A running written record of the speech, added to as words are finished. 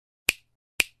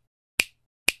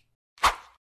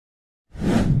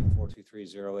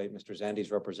42308. Mr. Zandy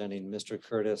is representing Mr.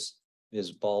 Curtis.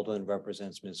 Ms. Baldwin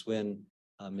represents Ms. Wynn.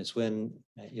 Ms. Wynn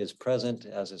is present,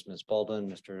 as is Ms. Baldwin.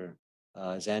 Mr.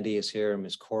 Zandy is here.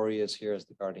 Ms. Corey is here as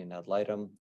the guardian ad litem.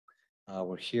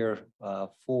 We're here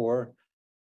for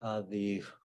the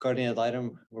guardian ad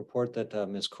litem report that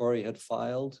Ms. Corey had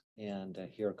filed and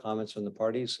hear comments from the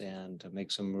parties and to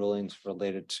make some rulings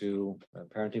related to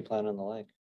parenting plan and the like.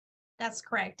 That's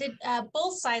correct. Did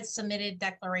both sides submitted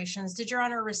declarations? Did Your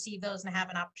Honor receive those and have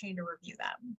an opportunity to review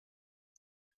them?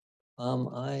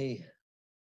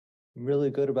 I'm really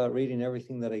good about reading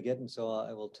everything that I get, and so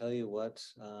I will tell you what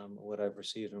I've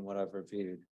received and what I've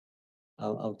reviewed.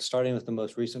 Starting with the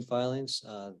most recent filings,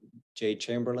 Jade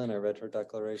Chamberlain, I read her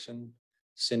declaration.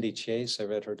 Cindy Chase, I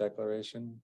read her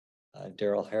declaration.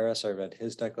 Daryl Harris, I read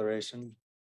his declaration.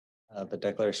 The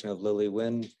declaration of Lily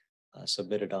Wynn,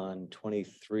 submitted on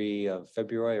 23 of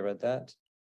February, I read that.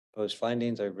 Post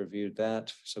findings, I reviewed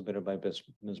that, submitted by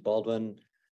Ms. Baldwin.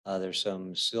 There's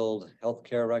some sealed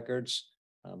healthcare records,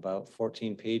 about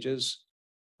 14 pages.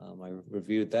 I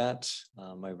reviewed that.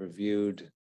 I reviewed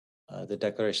the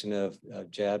declaration of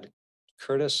Jad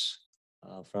Curtis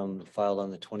filed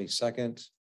on the 22nd.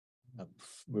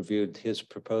 Reviewed his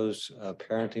proposed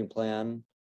parenting plan.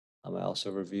 I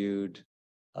also reviewed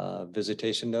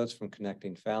visitation notes from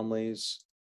Connecting Families.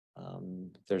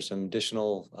 There's some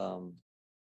additional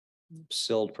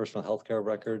sealed personal health care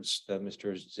records that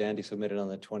Mr. Zandy submitted on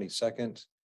the 22nd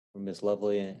from Ms.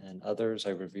 Lovely and others. I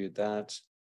reviewed that.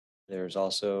 There's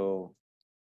also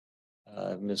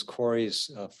Ms. Corey's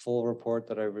full report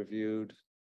that I reviewed.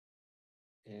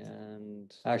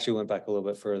 And I actually went back a little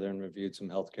bit further and reviewed some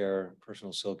healthcare,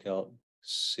 personal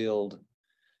sealed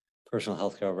personal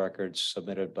healthcare records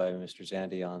submitted by Mr.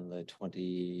 Zandy on the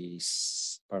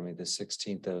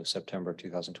 16th of September,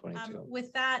 2022.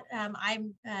 With that,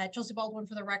 I'm Chelsea Baldwin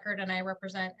for the record, and I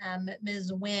represent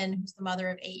Ms. Wynn, who's the mother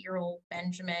of 8-year-old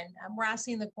Benjamin. We're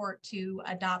asking the court to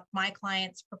adopt my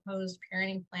client's proposed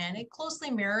parenting plan. It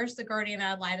closely mirrors the guardian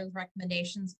ad litem's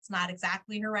recommendations. It's not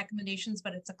exactly her recommendations,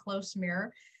 but it's a close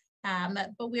mirror.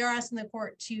 But we are asking the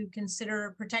court to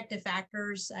consider protective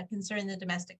factors concerning the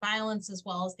domestic violence as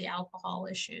well as the alcohol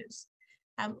issues.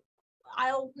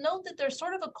 I'll note that there's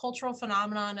sort of a cultural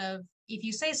phenomenon of if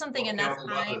you say something enough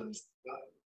times.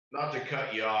 Not to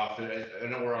cut you off, I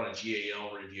know we're on a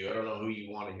GAL review. I don't know who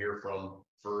you want to hear from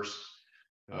first,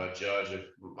 Judge. If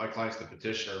my client's the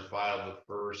petitioner, filed the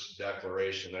first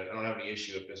declaration, I don't have any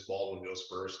issue if Ms. Baldwin goes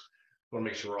first. I want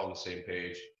to make sure we're all on the same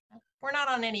page. We're not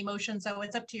on any motion, so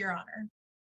it's up to Your Honor.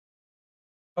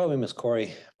 Probably Ms.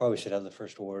 Corey probably should have the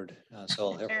first word.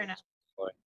 So fair enough.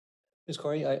 Ms.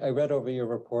 Corey, I read over your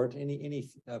report. Any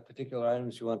particular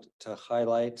items you want to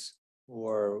highlight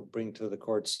or bring to the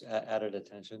court's added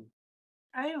attention?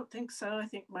 I don't think so. I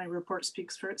think my report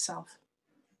speaks for itself.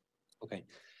 Okay.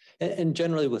 And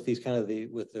generally with these kind of the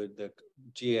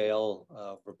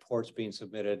GAL reports being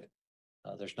submitted,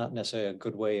 there's not necessarily a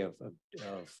good way of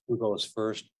who goes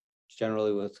first.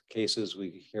 Generally with cases,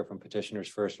 we hear from petitioners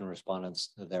first and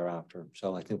respondents thereafter.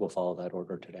 So I think we'll follow that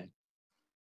order today.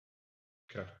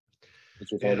 Okay.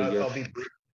 And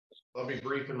I'll be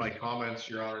brief in my comments,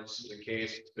 Your Honor. This is a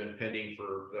case that's been pending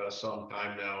for some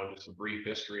time now, and just a brief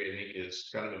history I think is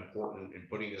kind of important in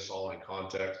putting this all in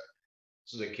context.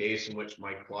 This is a case in which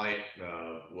my client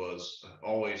was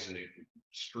always an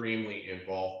extremely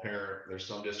involved parent. There's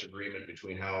some disagreement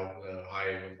between how high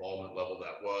an involvement level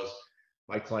that was.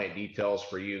 My client details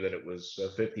for you that it was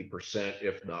 50%,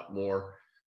 if not more.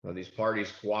 These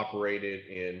parties cooperated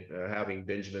in having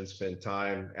Benjamin spend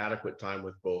adequate time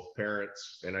with both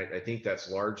parents. And I think that's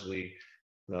largely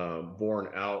borne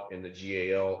out in the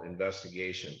GAL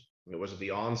investigation. It was at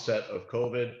the onset of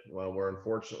COVID, where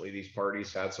unfortunately these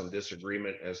parties had some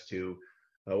disagreement as to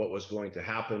what was going to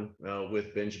happen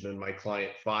with Benjamin. My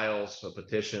client files a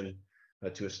petition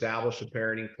to establish a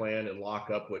parenting plan and lock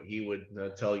up what he would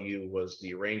tell you was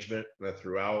the arrangement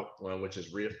throughout, which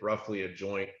is roughly a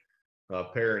joint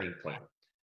parenting plan.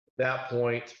 At that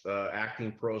point,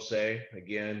 acting pro se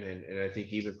again, and I think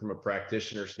even from a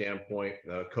practitioner standpoint,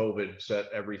 COVID set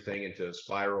everything into a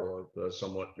spiral of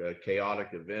somewhat chaotic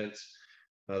events.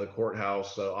 The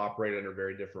courthouse operated under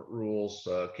very different rules.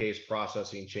 Case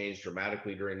processing changed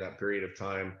dramatically during that period of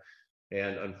time.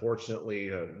 And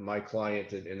unfortunately, my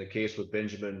client in the case with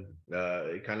Benjamin,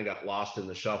 it kind of got lost in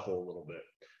the shuffle a little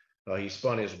bit. He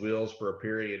spun his wheels for a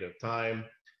period of time.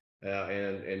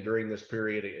 And during this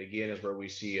period, again, is where we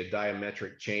see a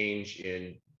diametric change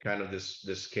in kind of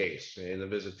this case, in the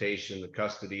visitation, the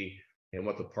custody, and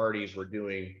what the parties were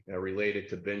doing related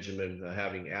to Benjamin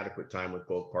having adequate time with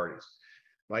both parties.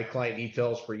 My client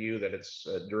details for you that it's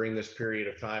during this period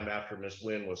of time after Ms.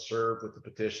 Wynn was served with the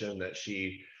petition that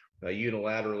she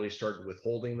unilaterally started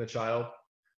withholding the child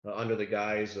under the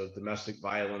guise of domestic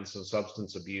violence and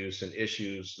substance abuse and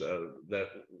issues that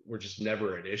were just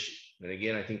never an issue. And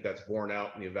again, I think that's borne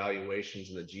out in the evaluations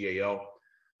and the GAL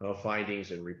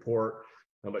findings and report.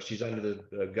 But she's under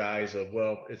the guise of,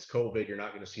 well, it's COVID, you're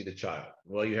not going to see the child.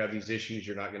 Well, you have these issues,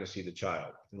 you're not going to see the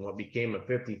child. And what became a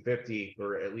 50-50,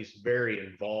 or at least very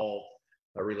involved,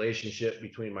 a relationship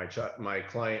between my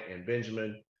client and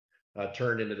Benjamin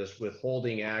turned into this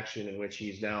withholding action in which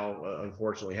he's now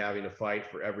unfortunately having to fight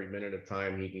for every minute of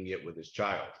time he can get with his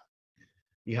child.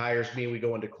 He hires me, we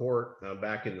go into court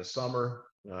back in the summer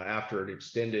after an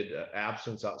extended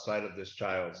absence outside of this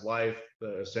child's life,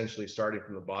 essentially starting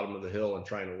from the bottom of the hill and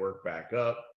trying to work back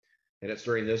up. And it's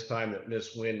during this time that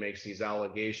Miss Wynn makes these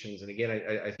allegations. And again,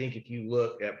 I think if you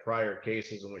look at prior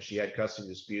cases in which she had custody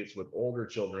disputes with older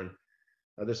children,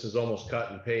 this is almost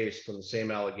cut and paste from the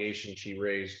same allegation she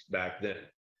raised back then.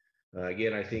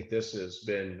 Again, I think this has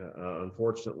been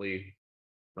unfortunately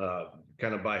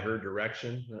kind of by her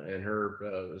direction and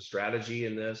her strategy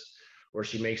in this, where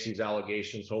she makes these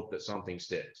allegations, hope that something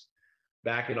sticks.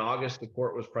 Back in August, the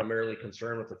court was primarily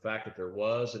concerned with the fact that there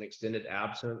was an extended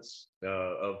absence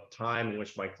of time in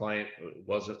which my client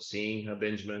wasn't seeing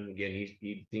Benjamin. Again,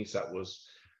 he thinks that was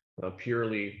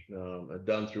purely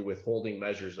done through withholding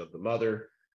measures of the mother,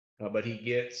 but he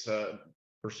gets,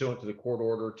 pursuant to the court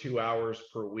order, 2 hours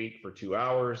per week for 2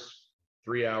 hours,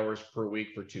 3 hours per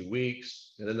week for 2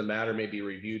 weeks, and then the matter may be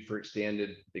reviewed for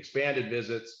expanded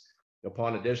visits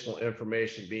upon additional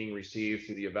information being received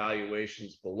through the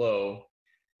evaluations below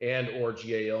and or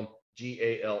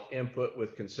GAL input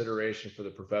with consideration for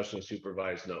the professionally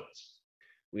supervised notes.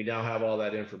 We now have all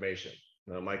that information.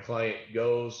 My client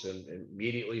goes and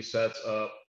immediately sets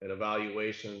up an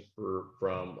evaluation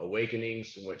from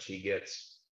Awakenings, in which he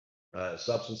gets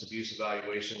substance abuse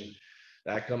evaluation.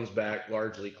 That comes back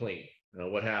largely clean.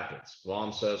 What happens?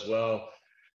 Mom says, well,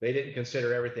 they didn't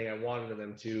consider everything I wanted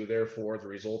them to, therefore the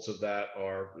results of that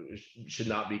should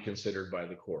not be considered by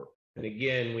the court. And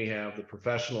again, we have the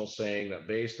professionals saying that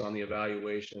based on the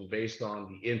evaluation, based on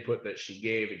the input that she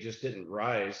gave, it just didn't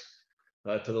rise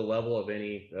to the level of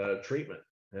any treatment.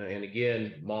 And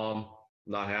again, mom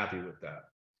not happy with that.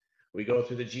 We go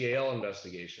through the GAL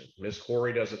investigation. Ms.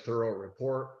 Corey does a thorough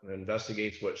report,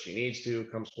 investigates what she needs to,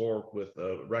 comes forward with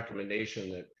a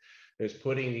recommendation that is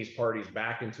putting these parties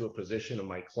back into a position of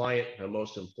my client, and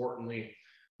most importantly,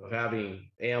 of having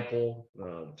ample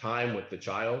time with the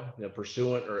child,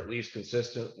 pursuant or at least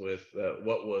consistent with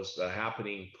what was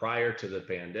happening prior to the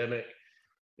pandemic.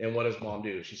 And what does mom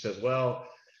do? She says, well,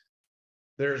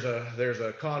 there's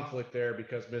a conflict there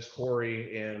because Miss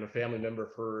Corey and a family member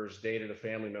of hers dated a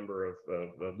family member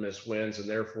of Miss Wynn's, and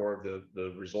therefore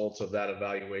the results of that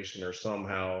evaluation are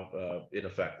somehow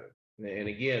ineffective. And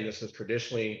again, this is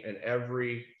traditionally, in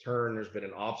every turn, there's been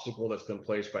an obstacle that's been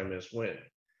placed by Miss Wynn.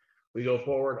 We go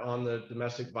forward on the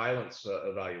domestic violence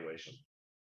evaluation.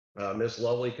 Miss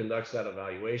Lovely conducts that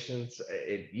evaluation.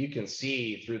 You can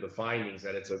see through the findings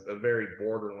that it's a very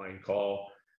borderline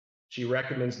call. She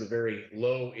recommends the very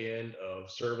low end of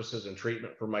services and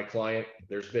treatment for my client.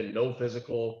 There's been no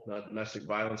physical domestic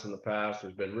violence in the past.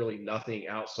 There's been really nothing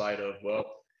outside of, well,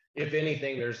 if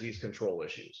anything, there's these control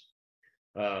issues.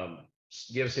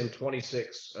 Gives him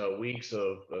 26 weeks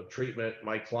of treatment.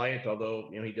 My client, although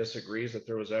he disagrees that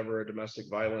there was ever a domestic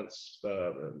violence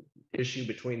issue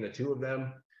between the two of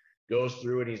them, goes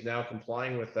through and he's now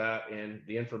complying with that. And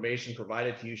the information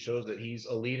provided to you shows that he's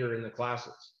a leader in the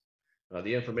classes.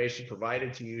 The information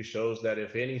provided to you shows that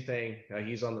if anything,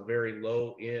 he's on the very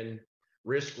low end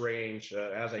risk range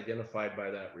as identified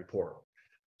by that report.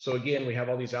 So again, we have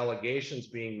all these allegations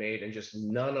being made and just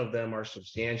none of them are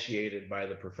substantiated by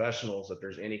the professionals that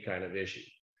there's any kind of issue.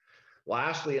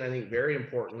 Lastly, and I think very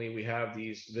importantly, we have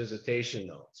these visitation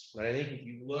notes. And I think if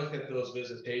you look at those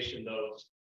visitation notes,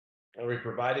 and we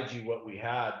provided you what we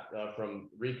had from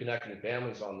Reconnecting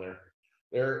Families on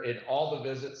there in all the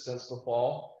visits since the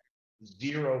fall,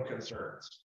 0 concerns.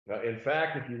 In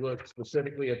fact, if you look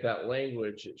specifically at that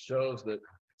language, it shows that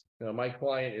my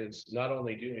client is not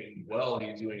only doing well,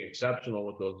 he's doing exceptional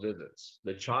with those visits.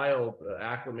 The child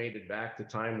acclimated back to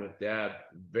time with dad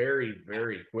very,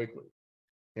 very quickly.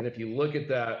 And if you look at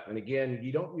that, and again,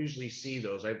 you don't usually see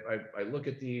those. I look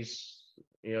at these,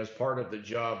 as part of the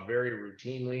job very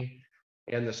routinely.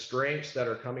 And the strengths that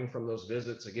are coming from those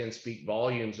visits, again, speak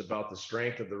volumes about the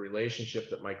strength of the relationship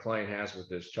that my client has with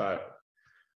this child.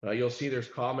 You'll see there's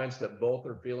comments that both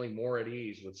are feeling more at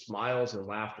ease with smiles and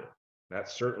laughter.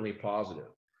 That's certainly positive.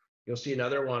 You'll see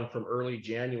another one from early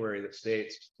January that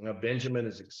states, Benjamin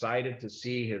is excited to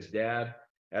see his dad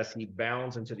as he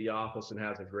bounds into the office and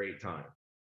has a great time.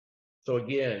 So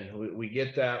again, we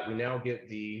get that. We now get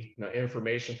the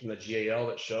information from the GAL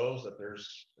that shows that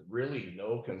there's really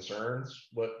no concerns.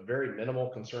 What very minimal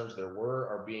concerns there were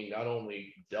are being not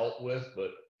only dealt with, but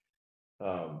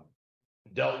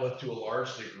dealt with to a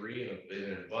large degree in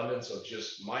an abundance of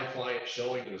just my client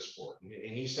showing to this court.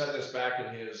 And he said this back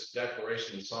in his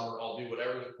declaration in summer, I'll do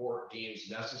whatever the court deems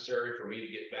necessary for me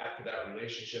to get back to that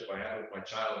relationship I had with my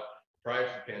child prior to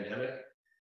the pandemic.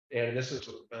 And this is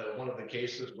one of the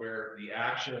cases where the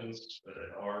actions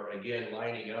are, again,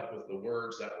 lining up with the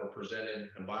words that were presented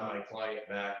by my client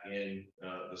back in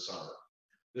the summer.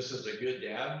 This is a good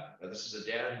dad. This is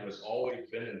a dad who has always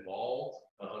been involved.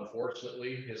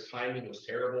 Unfortunately, his timing was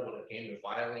terrible when it came to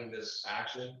filing this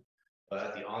action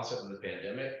at the onset of the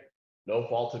pandemic. No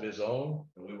fault of his own.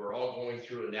 And we were all going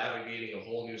through and navigating a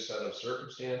whole new set of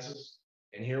circumstances.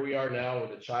 And here we are now where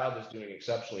the child is doing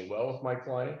exceptionally well with my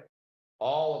client.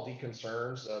 All of the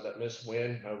concerns that Ms.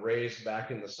 Nguyen raised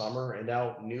back in the summer and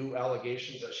now new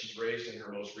allegations that she's raised in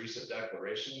her most recent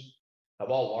declaration have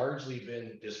all largely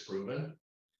been disproven.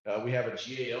 We have a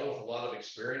GAL with a lot of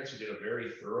experience who did a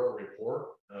very thorough report,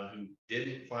 who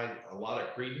didn't find a lot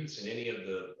of credence in any of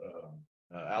the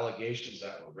allegations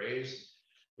that were raised.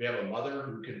 We have a mother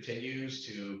who continues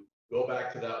to go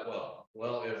back to that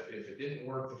well, if it didn't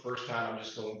work the first time, I'm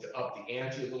just going to up the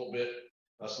ante a little bit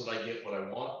so that I get what I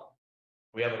want.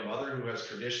 We have a mother who has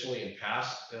traditionally in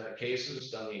past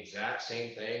cases done the exact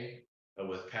same thing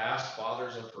with past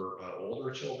fathers of her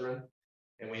older children.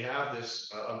 And we have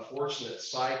this unfortunate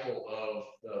cycle of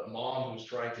the mom who's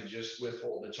trying to just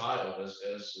withhold the child as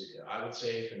I would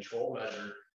say, a control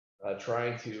measure,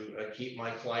 trying to keep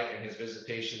my client and his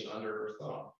visitation under her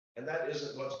thumb. And that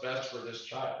isn't what's best for this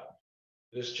child.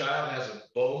 This child has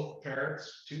both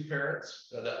parents, two parents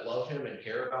that love him and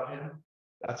care about him.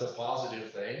 That's a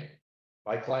positive thing.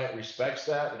 My client respects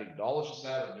that and acknowledges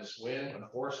that of Ms. Nguyen.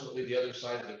 Unfortunately, the other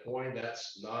side of the coin,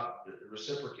 that's not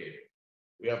reciprocated.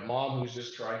 We have mom who's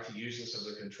just trying to use this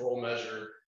as a control measure,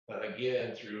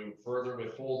 again, through further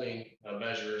withholding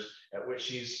measures at which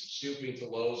she's stooping to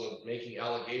lows of making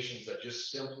allegations that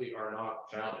just simply are not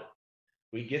founded.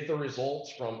 We get the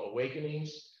results from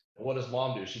Awakenings. And what does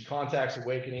mom do? She contacts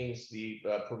Awakenings, the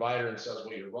provider, and says,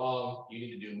 well, you're wrong. You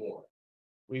need to do more.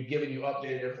 We've given you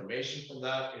updated information from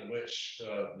that, in which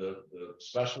the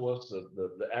specialist,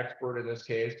 the expert in this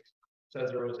case, says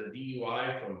there was a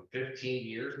DUI from 15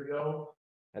 years ago,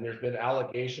 and there's been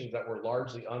allegations that were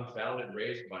largely unfounded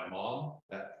raised by mom.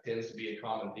 That tends to be a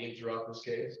common theme throughout this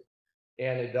case,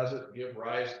 and it doesn't give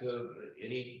rise to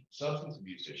any substance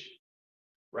abuse issue.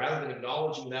 Rather than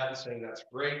acknowledging that and saying that's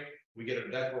great, we get a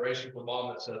declaration from mom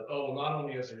that says, oh, well, not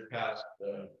only is there past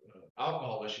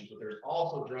alcohol issues, but there's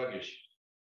also drug issues.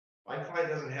 My client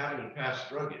doesn't have any past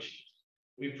drug issues.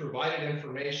 We provided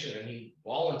information, and he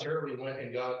voluntarily went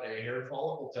and got a hair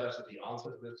follicle test at the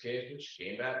onset of this case, which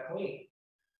came back clean.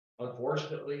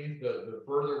 Unfortunately, the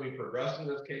further we progress in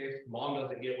this case, mom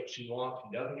doesn't get what she wants.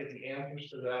 She doesn't get the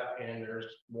answers to that, and there's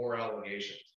more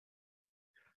allegations.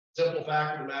 Simple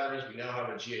fact of the matter is we now have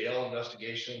a GAL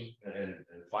investigation and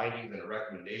findings and a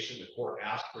recommendation. The court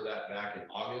asked for that back in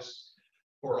August.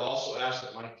 Court also asked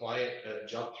that my client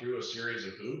jump through a series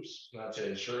of hoops to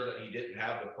ensure that he didn't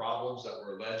have the problems that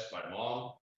were alleged by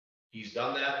mom. He's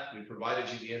done that. We provided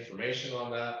you the information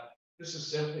on that. This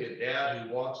is simply a dad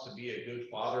who wants to be a good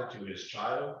father to his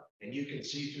child. And you can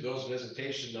see through those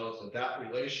visitation notes that that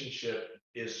relationship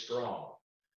is strong.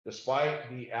 Despite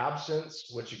the absence,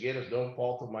 which again is no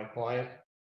fault of my client,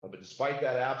 but despite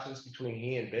that absence between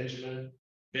he and Benjamin,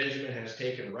 Benjamin has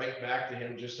taken right back to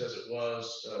him just as it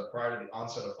was prior to the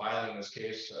onset of filing this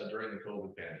case during the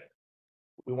COVID pandemic.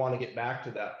 We want to get back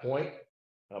to that point.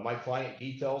 My client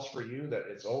details for you that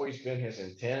it's always been his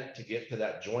intent to get to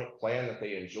that joint plan that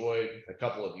they enjoyed a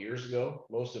couple of years ago.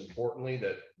 Most importantly,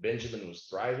 that Benjamin was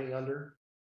thriving under.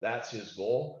 That's his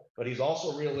goal. But he's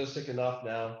also realistic enough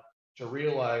now to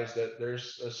realize that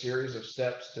there's a series of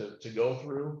steps to go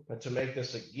through and to make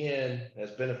this again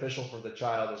as beneficial for the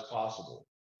child as possible.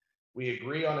 We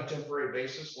agree on a temporary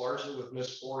basis, largely with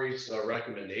Ms. Forey's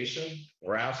recommendation.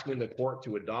 We're asking the court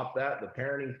to adopt that. The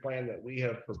parenting plan that we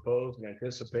have proposed in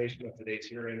anticipation of today's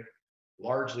hearing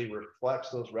largely reflects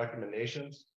those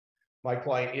recommendations. My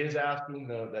client is asking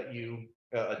that you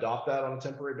adopt that on a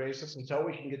temporary basis until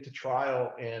we can get to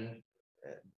trial and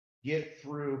get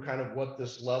through kind of what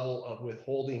this level of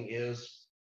withholding is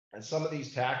and some of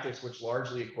these tactics which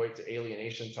largely equate to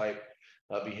alienation type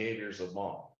behaviors of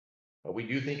mom. We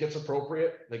do think it's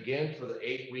appropriate, again, for the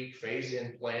 8-week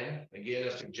phase-in plan. Again,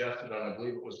 as suggested on, I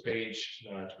believe it was page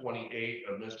 28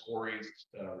 of Ms. Corey's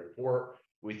report.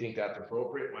 We think that's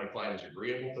appropriate. My client is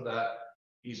agreeable to that.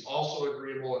 He's also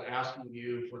agreeable in asking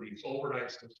you for these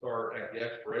overnights to start at the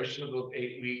expiration of those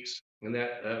 8 weeks. And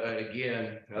that,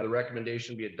 again, the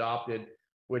recommendation be adopted,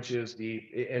 which is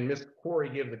and Ms. Corey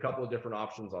gives a couple of different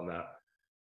options on that.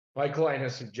 My client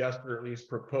has suggested, or at least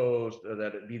proposed,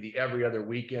 that it be the every other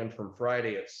weekend from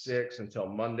Friday at 6 until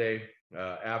Monday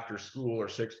after school, or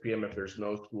 6 p.m. if there's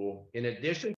no school, in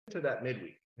addition to that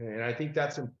midweek. And I think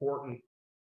that's important,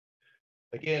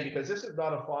 again, because this is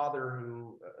not a father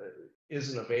who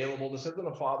isn't available. This isn't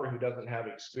a father who doesn't have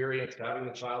experience having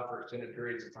the child for extended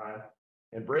periods of time.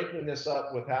 And breaking this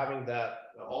up with having that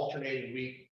alternating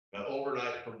week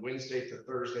overnight from Wednesday to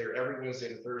Thursday, or every Wednesday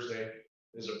to Thursday,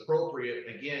 is appropriate,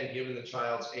 again, given the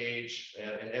child's age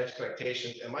and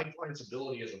expectations and my client's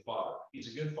ability as a father.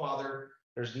 He's a good father.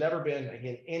 There's never been,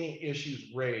 again, any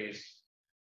issues raised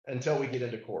until we get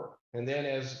into court. And then,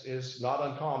 as is not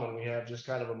uncommon, we have just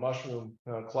kind of a mushroom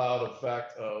cloud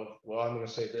effect of, well, I'm going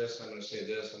to say this, I'm going to say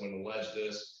this, I'm going to allege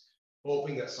this,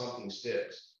 hoping that something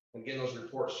sticks. And again, those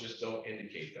reports just don't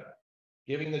indicate that.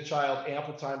 Giving the child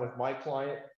ample time with my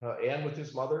client and with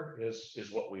his mother is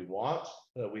what we want.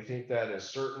 We think that is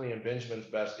certainly in Benjamin's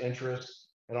best interest.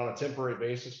 And on a temporary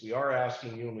basis, we are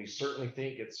asking you, and we certainly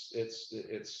think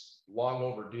it's long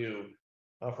overdue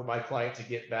for my client to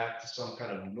get back to some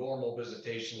kind of normal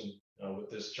visitation with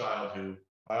this child who,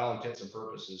 by all intents and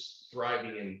purposes,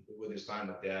 thriving with his time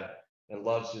with dad and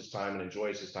loves his time and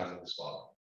enjoys his time with his father.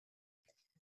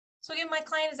 So again, my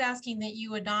client is asking that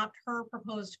you adopt her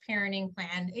proposed parenting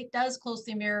plan. It does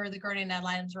closely mirror the guardian ad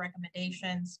litem's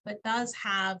recommendations, but does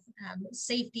have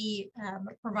safety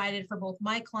provided for both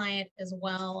my client as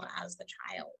well as the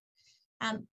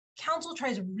child. Counsel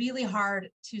tries really hard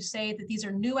to say that these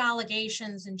are new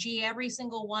allegations and gee, every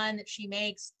single one that she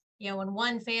makes, when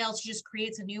one fails, she just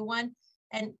creates a new one.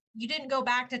 And you didn't go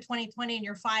back to 2020 in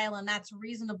your file, and that's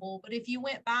reasonable. But if you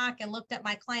went back and looked at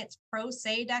my client's pro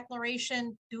se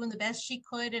declaration, doing the best she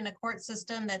could in a court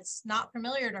system that's not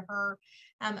familiar to her,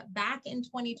 back in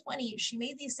 2020, she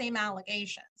made these same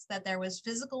allegations, that there was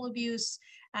physical abuse,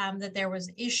 that there was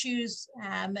issues,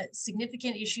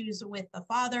 significant issues with the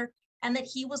father, and that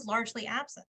he was largely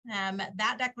absent.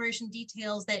 That declaration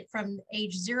details that from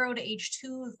age 0 to age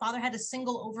 2, the father had a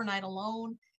single overnight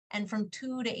alone. And from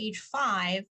 2 to age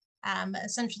 5,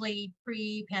 essentially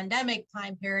pre-pandemic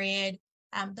time period,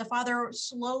 the father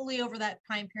slowly over that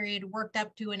time period worked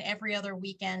up to an every other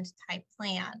weekend type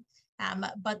plan.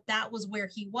 But that was where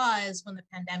he was when the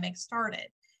pandemic started.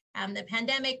 The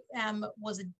pandemic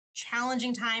was a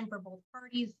challenging time for both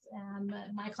parties.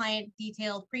 My client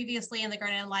detailed previously in the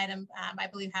guardian ad litem, I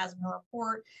believe has in her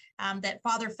report, that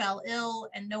father fell ill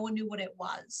and no one knew what it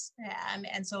was.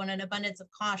 And so in an abundance of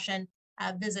caution,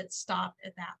 visits stopped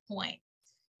at that point.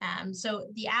 So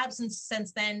the absence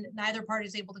since then, neither party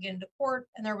is able to get into court,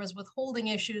 and there was withholding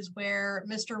issues where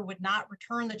Mr. would not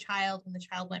return the child when the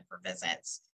child went for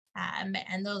visits.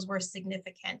 And those were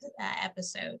significant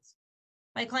episodes.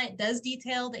 My client does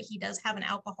detail that he does have an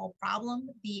alcohol problem.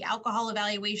 The alcohol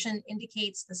evaluation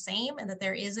indicates the same and that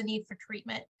there is a need for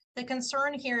treatment. The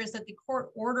concern here is that the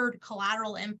court ordered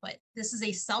collateral input. This is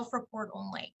a self-report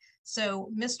only. So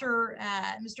Mr.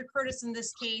 Curtis in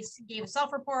this case gave a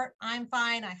self-report. I'm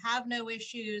fine. I have no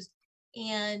issues.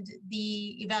 And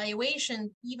the evaluation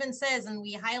even says, and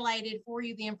we highlighted for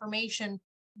you the information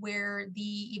where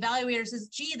the evaluator says,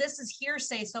 gee, this is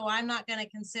hearsay, so I'm not going to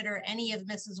consider any of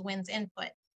Mrs. Wynn's input.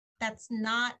 That's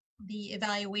not the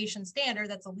evaluation standard.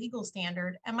 That's a legal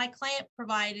standard. And my client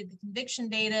provided the conviction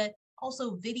data,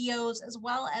 also videos, as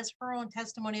well as her own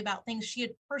testimony about things she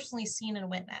had personally seen and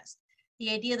witnessed.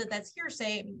 The idea that that's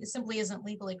hearsay simply isn't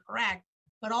legally correct,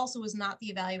 but also is not the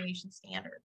evaluation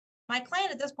standard. My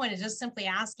client at this point is just simply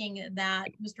asking that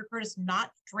Mr. Curtis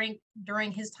not drink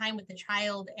during his time with the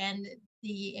child and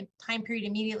the time period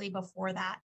immediately before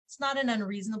that. It's not an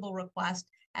unreasonable request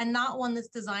and not one that's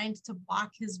designed to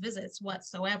block his visits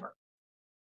whatsoever.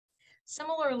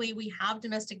 Similarly, we have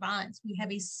domestic violence. We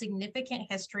have a significant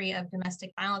history of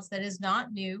domestic violence that is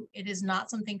not new. It is not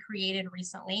something created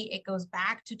recently. It goes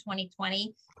back to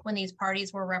 2020 when these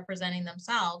parties were representing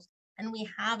themselves. And we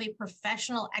have a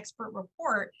professional expert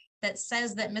report that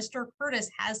says that Mr. Curtis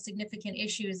has significant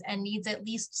issues and needs at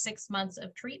least 6 months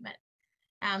of treatment.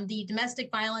 The domestic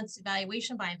violence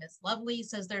evaluation by Ms. Lovely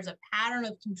says there's a pattern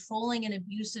of controlling and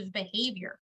abusive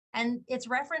behavior. And it's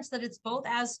referenced that it's both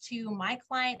as to my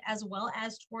client as well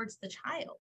as towards the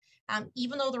child.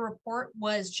 Even though the report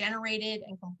was generated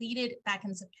and completed back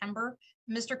in September,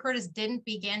 Mr. Curtis didn't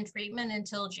begin treatment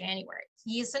until January.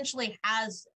 He essentially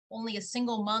has only a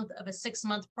single month of a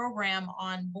 6-month program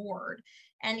on board.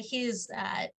 And his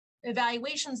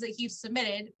evaluations that he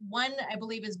submitted, one, I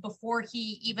believe, is before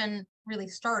he even really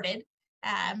started.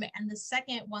 And the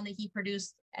second one that he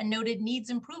produced noted needs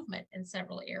improvement in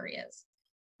several areas.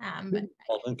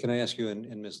 Baldwin, can I ask you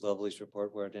in Ms. Lovely's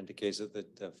report where it indicates that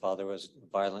the father was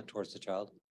violent towards the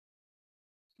child?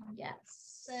 Yes,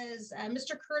 says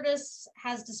Mr. Curtis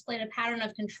has displayed a pattern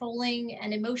of controlling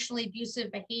and emotionally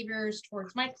abusive behaviors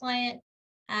towards my client.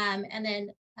 And then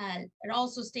it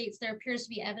also states there appears to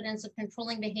be evidence of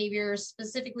controlling behaviors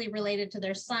specifically related to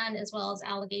their son, as well as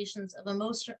allegations of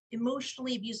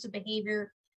emotionally abusive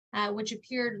behavior, which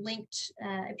appeared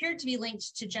to be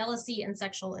linked to jealousy and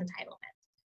sexual entitlement.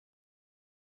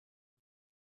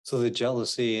 So the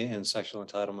jealousy and sexual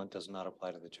entitlement does not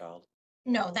apply to the child?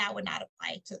 No, that would not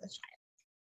apply to the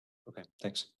child. Okay,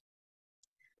 thanks.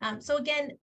 So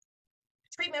again,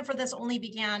 treatment for this only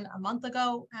began a month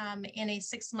ago in a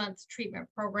 6-month treatment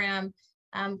program.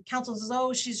 Counsel says,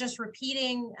 oh, she's just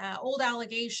repeating old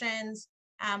allegations.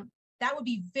 That would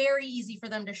be very easy for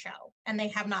them to show, and they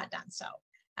have not done so.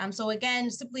 So again,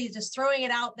 simply just throwing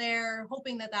it out there,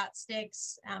 hoping that that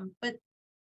sticks. But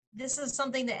this is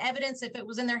something that evidence, if it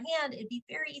was in their hand, it'd be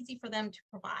very easy for them to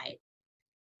provide.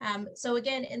 So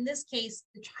again, in this case,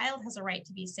 the child has a right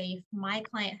to be safe. My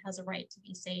client has a right to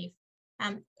be safe.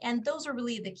 And those are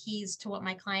really the keys to what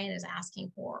my client is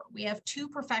asking for. We have 2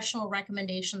 professional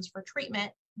recommendations for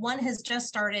treatment. One has just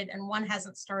started and one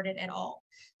hasn't started at all.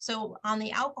 So on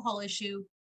the alcohol issue,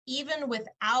 even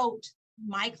without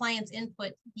my client's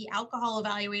input, the alcohol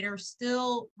evaluator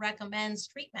still recommends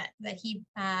treatment, that he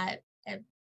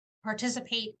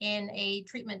participate in a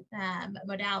treatment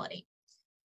modality.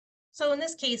 So in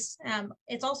this case,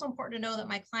 it's also important to know that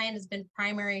my client has been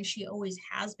primary and she always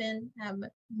has been.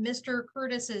 Mr.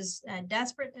 Curtis is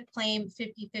desperate to claim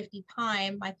 50-50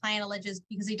 time. My client alleges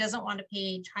because he doesn't want to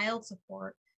pay child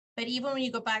support. But even when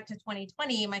you go back to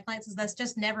 2020, my client says that's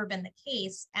just never been the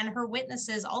case. And her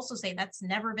witnesses also say that's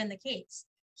never been the case.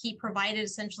 He provided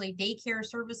essentially daycare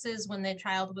services when the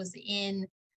child was in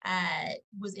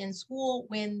school,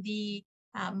 when the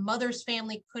mother's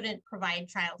family couldn't provide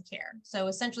childcare. So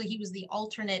essentially he was the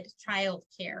alternate child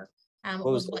care. What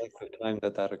was the length of time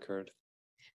that occurred?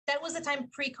 That was the time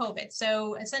pre-COVID.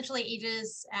 So essentially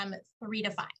ages 3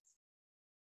 to 5.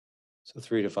 So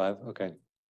 3 to 5, okay.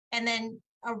 And then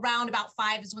around about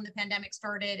 5 is when the pandemic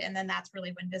started. And then that's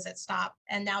really when visits stopped.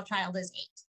 And now child is 8.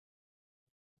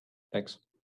 Thanks.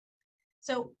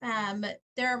 So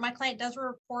my client does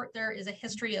report there is a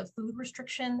history of food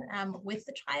restriction with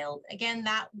the child. Again,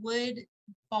 that would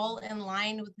fall in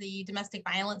line with the domestic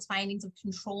violence findings of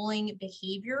controlling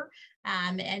behavior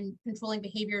and controlling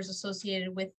behaviors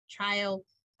associated with child.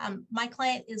 My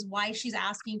client is why she's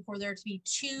asking for there to be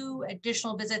 2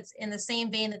 additional visits in the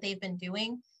same vein that they've been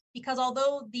doing, because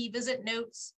although the visit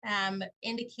notes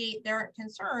indicate there aren't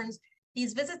concerns,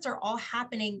 these visits are all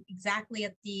happening exactly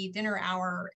at the dinner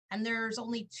hour, and there's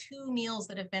only 2 meals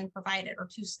that have been provided, or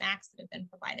 2 snacks that have been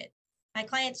provided. My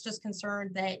client's just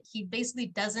concerned that he basically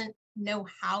doesn't know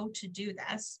how to do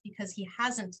this because he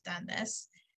hasn't done this.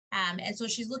 And so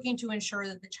she's looking to ensure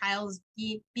that the child is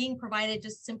being provided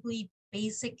just simply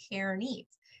basic care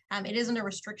needs. It isn't a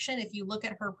restriction. If you look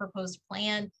at her proposed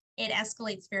plan, it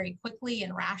escalates very quickly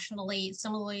and rationally,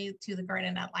 similarly to the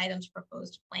guardian ad litem's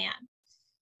proposed plan.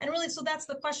 And really, so that's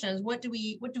the question: is what do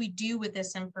we do with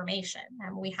this information?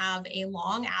 We have a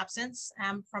long absence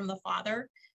from the father,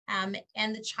 and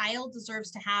the child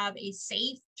deserves to have a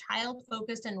safe,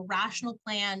 child-focused, and rational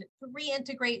plan to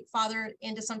reintegrate father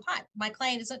into some time. My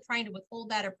client isn't trying to withhold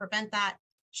that or prevent that.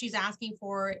 She's asking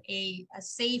for a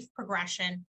safe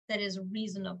progression that is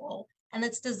reasonable and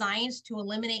that's designed to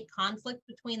eliminate conflict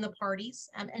between the parties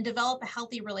and develop a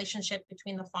healthy relationship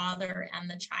between the father and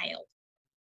the child.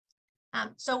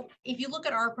 So if you look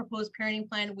at our proposed parenting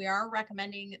plan, we are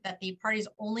recommending that the parties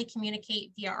only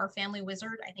communicate via our family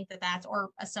wizard. I think that that's, or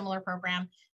a similar program.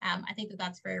 I think that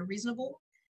that's very reasonable,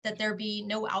 that there be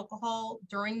no alcohol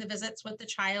during the visits with the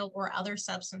child or other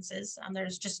substances.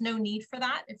 There's just no need for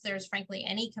that if there's frankly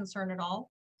any concern at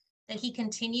all. That he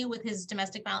continue with his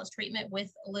domestic violence treatment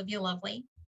with Olivia Lovely.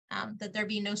 That there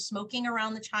be no smoking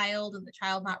around the child and the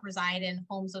child not reside in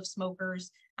homes of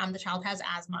smokers. The child has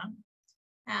asthma.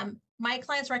 My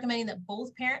client's recommending that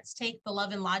both parents take the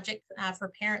Love and Logic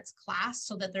for Parents class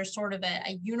so that there's sort of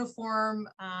a uniform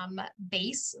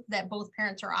base that both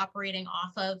parents are operating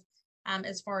off of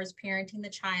as far as parenting the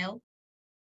child.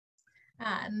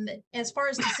 As far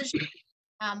as decision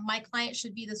My client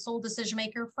should be the sole decision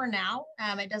maker for now.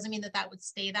 It doesn't mean that that would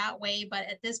stay that way, but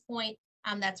at this point,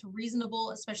 that's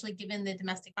reasonable, especially given the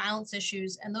domestic violence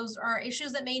issues. And those are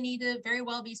issues that may need to very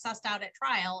well be sussed out at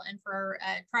trial, and for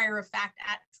a trier of fact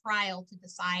at trial to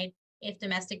decide if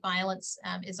domestic violence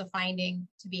is a finding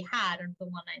to be had under the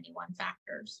 191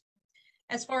 factors.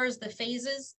 As far as the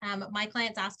phases, my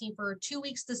client's asking for 2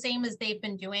 weeks, the same as they've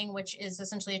been doing, which is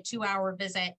essentially a 2-hour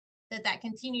visit, that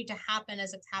continue to happen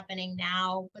as it's happening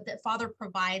now, but that father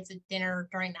provides a dinner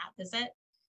during that visit.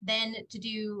 Then to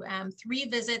do 3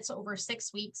 visits over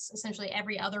 6 weeks, essentially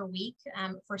every other week,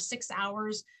 for 6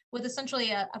 hours with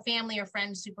essentially a family or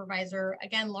friend supervisor,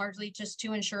 again, largely just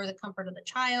to ensure the comfort of the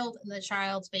child and the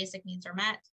child's basic needs are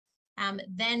met.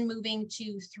 Then moving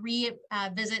to 3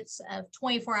 visits of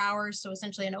 24 hours, so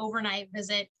essentially an overnight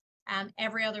visit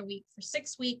every other week for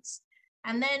 6 weeks.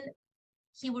 And then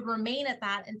he would remain at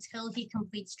that until he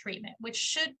completes treatment, which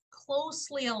should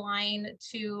closely align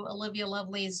to Olivia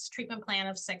Lovely's treatment plan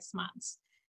of 6 months.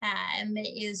 And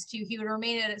he would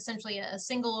remain at essentially a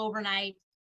single overnight,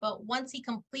 but once he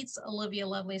completes Olivia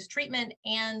Lovely's treatment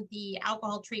and the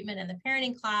alcohol treatment and the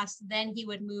parenting class, then he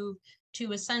would move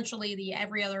to essentially the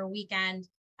every other weekend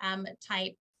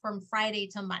type from Friday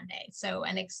to Monday. So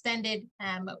an extended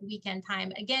weekend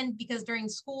time, again, because during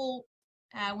school,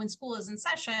 when school is in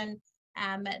session,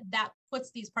 that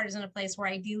puts these parties in a place where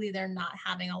ideally they're not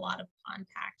having a lot of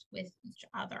contact with each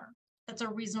other. That's a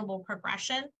reasonable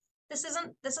progression. This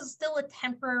is still a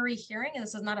temporary hearing, and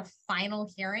this is not a final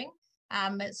hearing.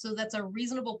 So that's a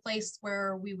reasonable place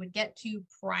where we would get to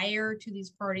prior to these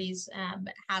parties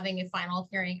having a final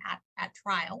hearing at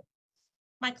trial.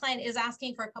 My client is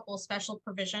asking for a couple of special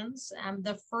provisions.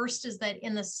 The first is that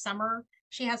in the summer,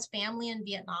 she has family in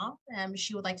Vietnam.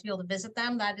 She would like to be able to visit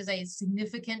them. That is a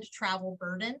significant travel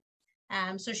burden.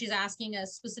 So she's asking a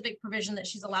specific provision that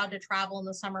she's allowed to travel in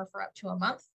the summer for up to a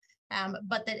month,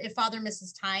 but that if father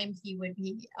misses time, he would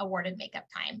be awarded makeup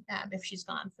time if she's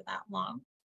gone for that long.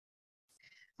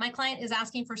 My client is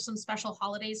asking for some special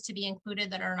holidays to be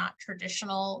included that are not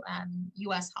traditional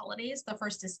US holidays. The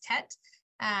first is Tet.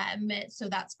 So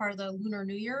that's part of the Lunar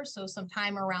New Year. So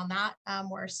sometime around that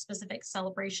where specific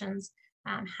celebrations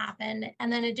happen.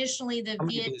 And then additionally, the How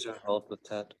many days are involved with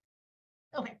that?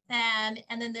 Okay. And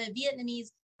then the Vietnamese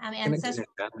ancestral.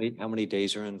 How many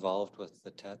days are involved with the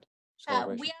TED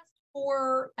celebration? We asked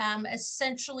for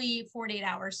essentially 48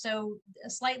 hours. So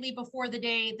slightly before the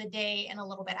day, and a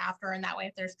little bit after. And that way,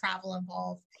 if there's travel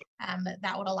involved,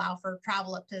 that would allow for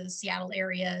travel up to the Seattle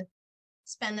area,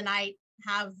 spend the night,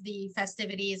 have the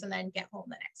festivities, and then get home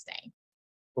the next day.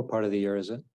 What part of the year is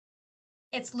it?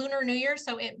 It's Lunar New Year,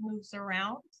 so it moves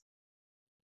around.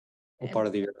 What part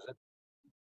of the year is it?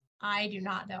 I do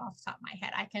not know off the top of my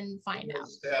head. I can find out.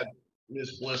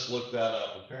 Ms. Bliss looked that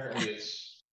up. Apparently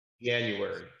it's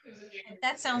January.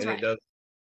 That sounds right.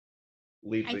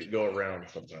 It does go around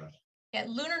sometimes. Yeah,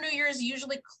 Lunar New Year is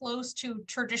usually close to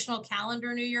traditional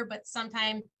calendar New Year, but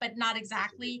sometimes, but not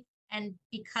exactly. And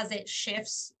because it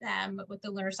shifts with the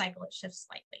lunar cycle, it shifts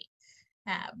slightly.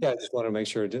 Yeah, I just want to make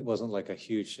sure it wasn't like a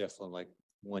huge shift from like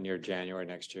one year January,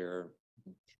 next year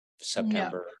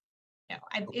September. No,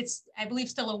 it's I believe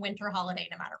still a winter holiday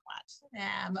no matter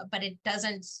what. But it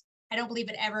doesn't. I don't believe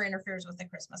it ever interferes with the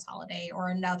Christmas holiday or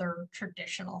another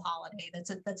traditional holiday. That's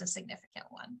a significant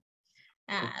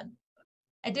one.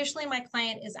 Additionally, my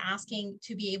client is asking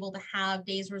to be able to have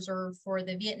days reserved for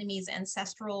the Vietnamese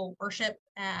ancestral worship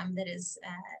that is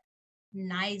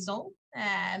Nai Zong.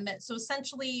 So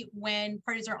essentially, when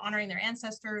parties are honoring their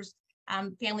ancestors,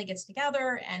 family gets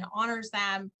together and honors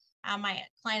them. My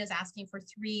client is asking for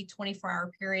 3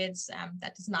 24-hour periods.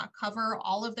 That does not cover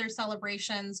all of their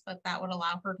celebrations, but that would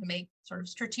allow her to make sort of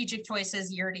strategic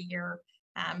choices year to year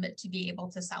to be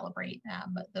able to celebrate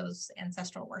those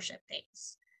ancestral worship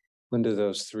days. When do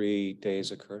those 3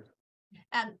 days occur?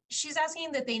 She's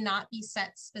asking that they not be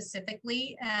set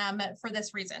specifically for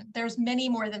this reason. There's many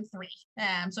more than 3.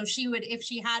 So she would, if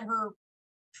she had her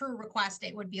true request,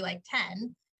 it would be like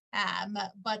 10.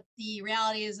 But the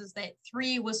reality is that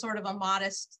 3 was sort of a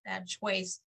modest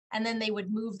choice, and then they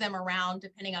would move them around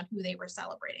depending on who they were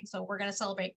celebrating. So we're going to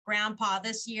celebrate grandpa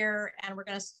this year, and we're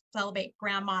going to celebrate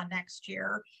grandma next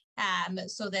year,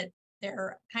 so that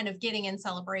they're kind of getting in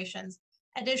celebrations.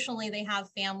 Additionally, they have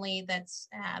family that's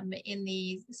in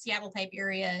the Seattle type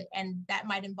area, and that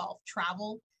might involve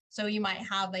travel. So you might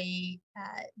have the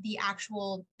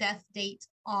actual death date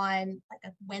on like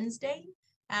a Wednesday,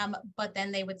 but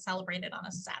then they would celebrate it on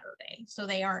a Saturday. So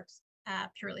they aren't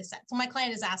purely set. So my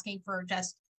client is asking for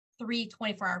just 3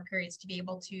 24-hour periods to be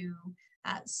able to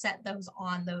set those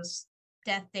on those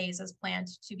death days as planned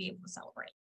to be able to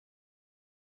celebrate.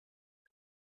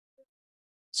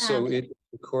 So it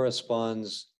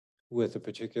corresponds with a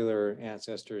particular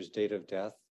ancestor's date of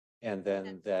death. And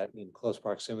then that in close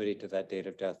proximity to that date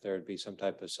of death, there would be some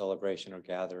type of celebration or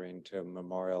gathering to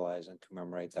memorialize and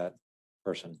commemorate that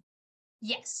person.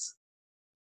 Yes.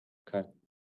 Okay.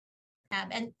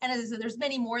 And as I said, there's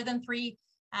many more than 3.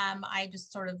 I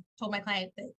just sort of told my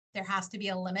client that there has to be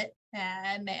a limit,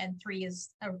 and 3 is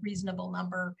a reasonable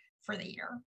number for the year.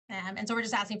 And so we're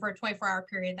just asking for a 24-hour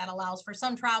period that allows for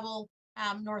some travel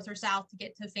north or south to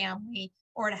get to family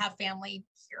or to have family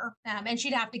here. And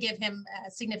she'd have to give him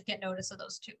significant notice of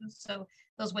those 2. So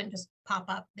those wouldn't just pop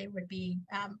up. They would be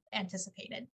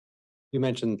anticipated. You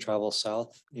mentioned travel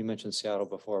south. You mentioned Seattle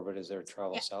before, but is there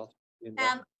travel south?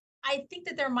 I think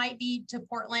that there might be to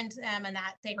Portland and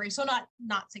that area, so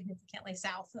not significantly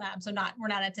south. So we're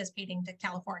not anticipating to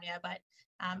California, but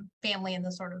family in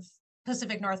the sort of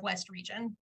Pacific Northwest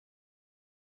region.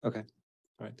 Okay,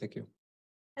 all right, thank you.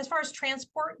 As far as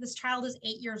transport, this child is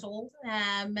 8 years old.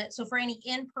 So for any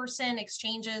in-person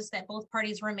exchanges that both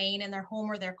parties remain in their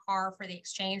home or their car for the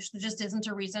exchange, there just isn't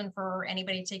a reason for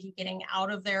anybody to be getting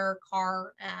out of their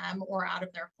car or out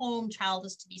of their home. Child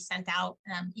is to be sent out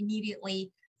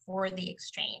immediately for the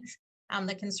exchange.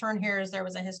 The concern here is there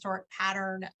was a historic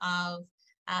pattern of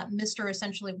Mr.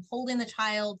 essentially holding the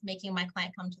child, making my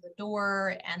client come to the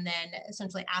door, and then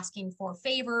essentially asking for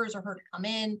favors or her to come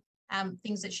in.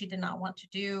 Things that she did not want to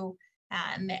do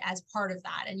as part of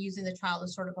that, and using the child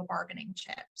as sort of a bargaining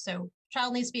chip. So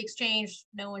child needs to be exchanged.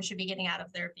 No one should be getting out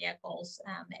of their vehicles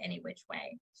any which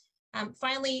way.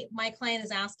 Finally, my client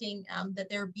is asking that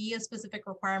there be a specific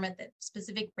requirement that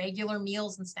specific regular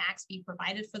meals and snacks be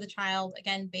provided for the child,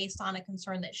 again, based on a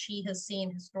concern that she has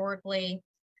seen historically.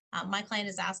 My client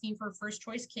is asking for first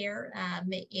choice care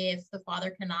if the father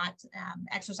cannot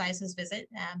exercise his visit,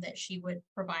 that she would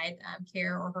provide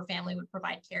care, or her family would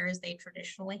provide care as they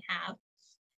traditionally have.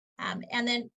 And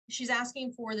then she's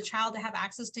asking for the child to have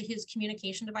access to his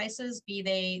communication devices, be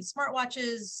they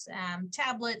smartwatches,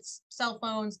 tablets, cell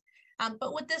phones,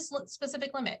 but with this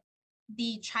specific limit.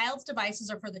 The child's devices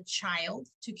are for the child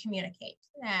to communicate,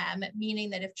 meaning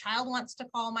that if child wants to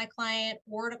call my client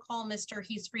or to call Mr.,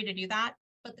 he's free to do that,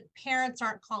 but the parents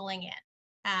aren't calling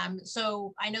in.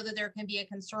 So I know that there can be a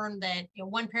concern that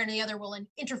one parent or the other will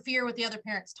interfere with the other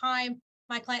parent's time.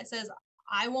 My client says,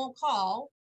 I won't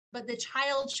call, but the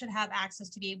child should have access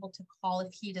to be able to call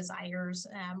if he desires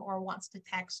or wants to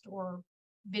text or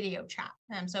video chat.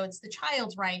 So it's the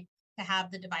child's right to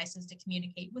have the devices to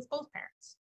communicate with both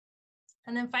parents.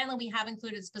 And then finally, we have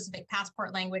included specific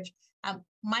passport language.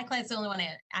 My client's the only one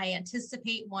I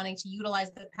anticipate wanting to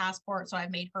utilize the passport, so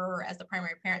I've made her, as the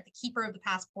primary parent, the keeper of the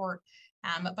passport.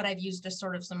 But I've used just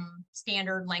sort of some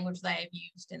standard language that I've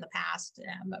used in the past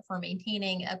for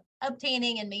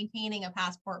obtaining and maintaining a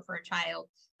passport for a child,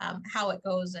 how it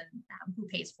goes and who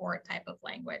pays for it type of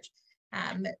language.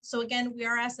 So again, we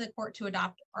are asking the court to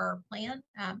adopt our plan.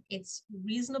 It's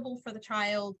reasonable for the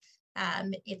child.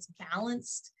 It's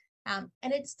balanced. And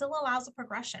it still allows a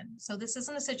progression. So this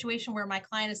isn't a situation where my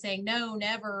client is saying no,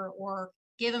 never, or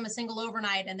give him a single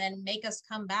overnight and then make us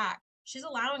come back. She's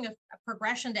allowing a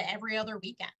progression to every other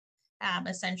weekend,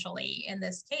 essentially, in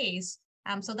this case.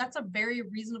 So that's a very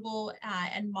reasonable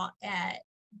and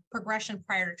progression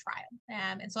prior to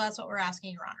trial. And so that's what we're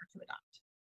asking Your Honor to adopt.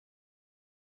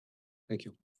 Thank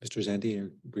you. Mr. Zandi,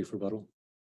 your brief rebuttal.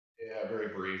 Yeah, very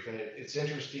brief. And it's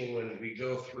interesting when we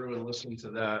go through and listen to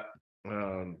that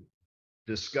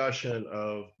discussion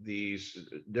of these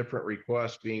different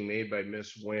requests being made by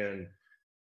Ms. Nguyen,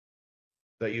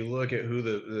 that you look at who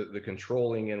the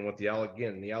controlling and what the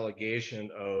allegation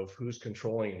of who's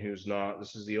controlling and who's not.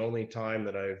 This is the only time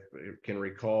that I can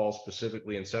recall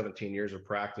specifically in 17 years of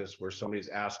practice where somebody's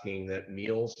asking that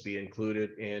meals be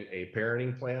included in a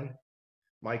parenting plan.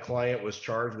 My client was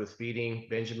charged with feeding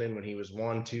Benjamin when he was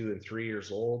 1, 2, and 3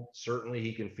 years old. Certainly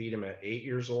he can feed him at 8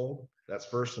 years old. That's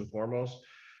first and foremost.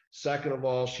 Second of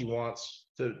all, she wants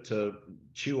to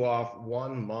chew off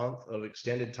 1 month of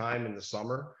extended time in the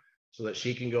summer so that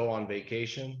she can go on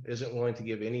vacation, isn't willing to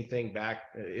give anything back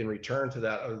in return to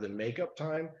that other than makeup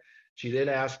time. She then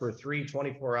asked for 3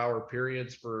 24-hour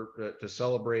periods to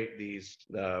celebrate these,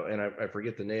 and I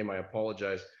forget the name, I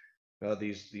apologize,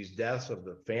 these deaths of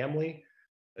the family.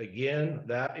 Again,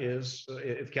 that is,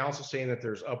 if counsel's saying that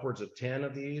there's upwards of 10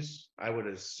 of these, I would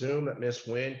assume that Ms.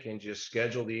 Nguyen can just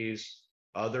schedule these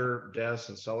other deaths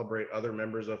and celebrate other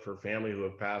members of her family who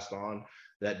have passed on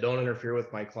that don't interfere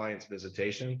with my client's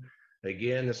visitation.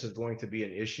 Again, this is going to be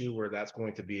an issue where that's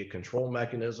going to be a control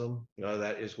mechanism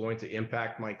that is going to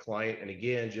impact my client, and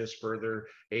again, just further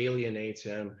alienates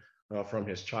him from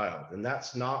his child. And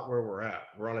that's not where we're at.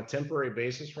 We're on a temporary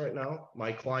basis right now.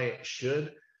 My client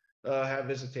should have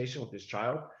visitation with his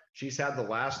child. She's had the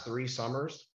last 3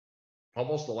 summers,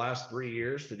 almost the last 3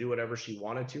 years, to do whatever she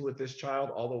wanted to with this child,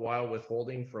 all the while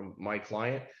withholding from my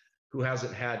client, who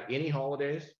hasn't had any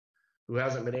holidays, who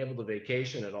hasn't been able to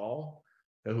vacation at all,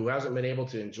 and who hasn't been able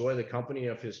to enjoy the company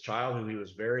of his child, who he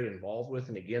was very involved with.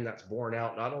 And again, that's borne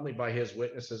out not only by his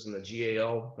witnesses in the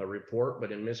GAL report,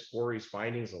 but in Ms. Corey's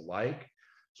findings alike.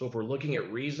 So if we're looking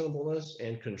at reasonableness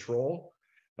and control,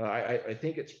 I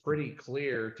think it's pretty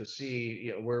clear to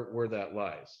see where that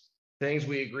lies. Things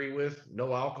we agree with: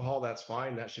 no alcohol, that's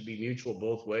fine. That should be mutual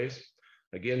both ways.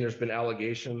 Again, there's been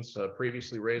allegations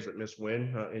previously raised that Ms.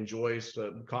 Wynn enjoys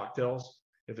cocktails.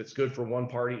 If it's good for one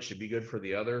party, it should be good for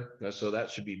the other. So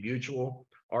that should be mutual.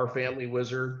 Our family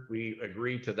wizard, we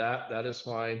agree to that. That is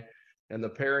fine. And the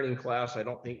parenting class, I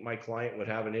don't think my client would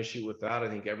have an issue with that. I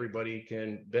think everybody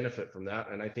can benefit from that.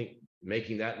 And I think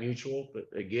making that mutual, but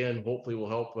again, hopefully will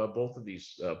help both of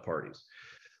these parties.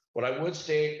 What I would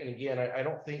state, and again, I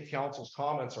don't think council's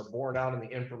comments are borne out in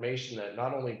the information that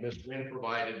not only Ms. Wynn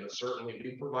provided, but certainly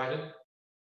we provided.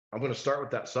 I'm going to start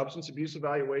with that substance abuse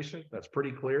evaluation. That's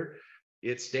pretty clear.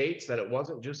 It states that it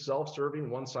wasn't just self-serving,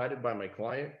 one-sided by my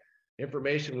client.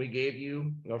 Information we gave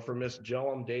you from Ms.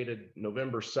 Jellum dated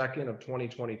November 2nd of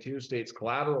 2022 states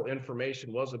collateral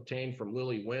information was obtained from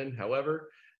Lily Wynn. However,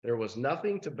 there was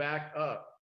nothing to back up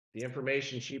the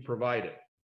information she provided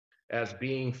as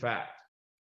being fact,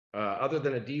 other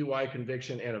than a DUI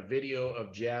conviction and a video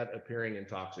of Jad appearing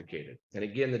intoxicated. And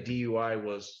again, the DUI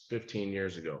was 15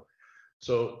 years ago.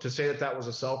 So to say that that was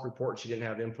a self-report, she didn't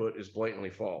have input, is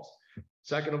blatantly false.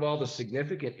 Second of all, the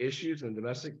significant issues in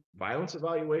domestic violence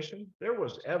evaluation, there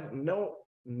was no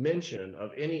mention of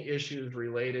any issues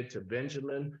related to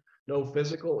Benjamin, no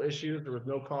physical issues. There was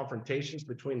no confrontations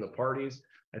between the parties.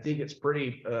 I think it's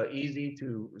pretty easy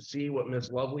to see what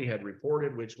Ms. Lovely had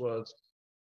reported, which was,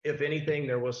 if anything,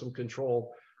 there was some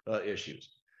control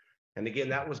issues. And again,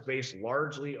 that was based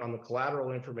largely on the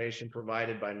collateral information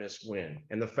provided by Ms. Wynn.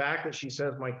 And the fact that she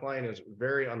says my client is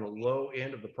very on the low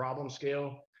end of the problem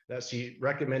scale, that she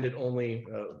recommended only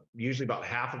usually about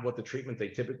half of what the treatment they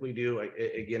typically do,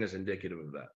 again, is indicative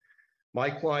of that. My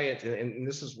client, and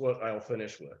this is what I'll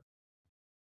finish with,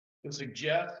 to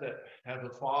suggest that as a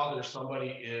father, somebody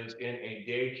is in a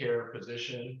daycare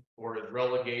position or is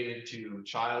relegated to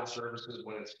child services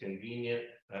when it's convenient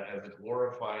as a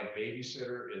glorified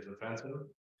babysitter is offensive.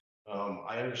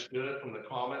 I understood from the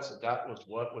comments that that was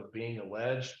what was being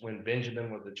alleged when Benjamin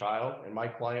was a child and my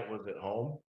client was at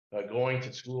home, going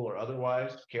to school or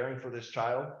otherwise, caring for this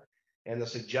child. And the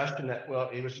suggestion that, well,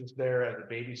 he was just there as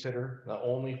a babysitter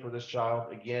only for this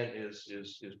child, again, is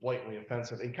blatantly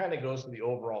offensive. It kind of goes to the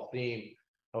overall theme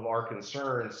of our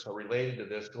concerns related to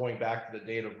this, going back to the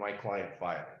date of my client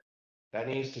filing. That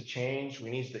needs to change. We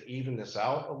need to even this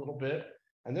out a little bit.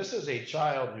 And this is a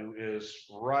child who is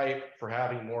ripe for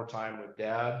having more time with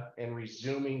dad and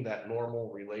resuming that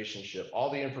normal relationship. All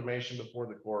the information before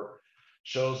the court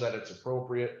shows that it's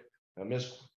appropriate.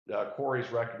 Ms.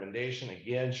 Corey's recommendation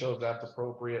again shows that's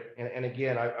appropriate. And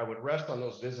again, I would rest on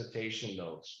those visitation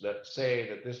notes that say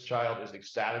that this child is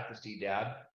ecstatic to see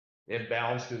dad. It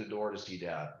bounds through the door to see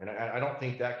dad. And I don't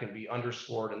think that can be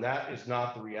underscored. And that is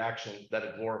not the reaction that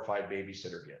a glorified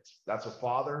babysitter gets. That's a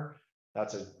father.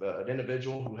 That's an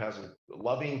individual who has a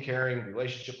loving, caring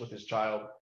relationship with his child.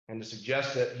 And to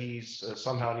suggest that he's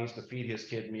somehow needs to feed his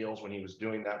kid meals when he was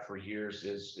doing that for years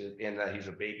and that he's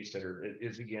a babysitter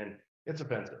is again, it's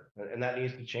offensive. And that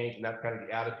needs to change. And that's kind of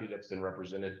the attitude that's been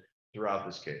represented throughout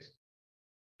this case.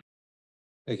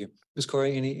 Thank you. Ms.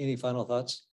 Corey, any final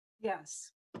thoughts?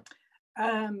 Yes.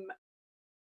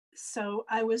 So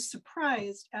I was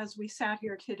surprised as we sat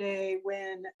here today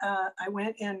when I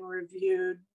went and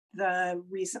reviewed the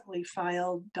recently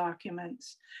filed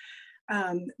documents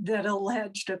that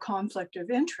alleged a conflict of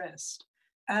interest,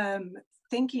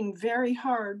 thinking very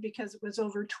hard because it was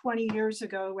over 20 years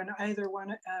ago when either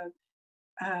one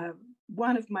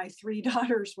of my 3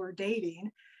 daughters were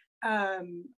dating.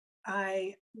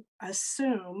 I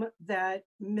assume that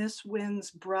Miss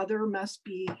Wynn's brother must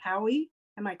be Howie.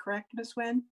 Am I correct, Miss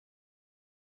Wynn?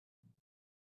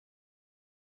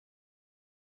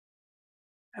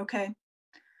 Okay.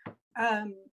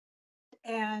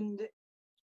 And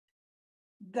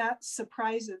that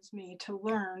surprises me to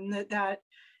learn that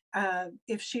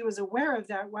if she was aware of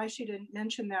that, why she didn't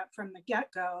mention that from the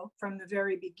get-go, from the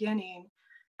very beginning.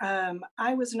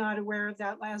 I was not aware of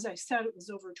that. As I said, it was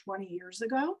over 20 years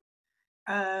ago.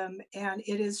 And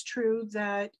it is true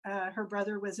that her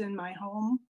brother was in my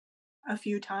home a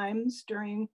few times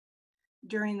during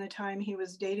during the time he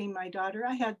was dating my daughter.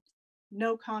 I had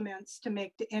no comments to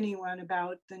make to anyone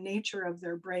about the nature of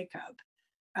their breakup.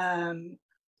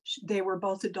 They were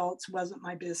both adults, wasn't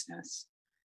my business.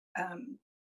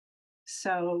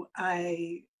 So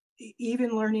even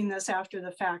learning this after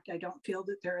the fact, I don't feel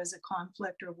that there is a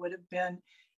conflict or would have been,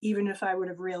 even if I would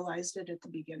have realized it at the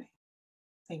beginning.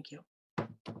 Thank you.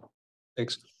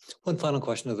 Thanks. One final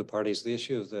question of the parties, the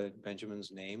issue of the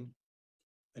Benjamin's name.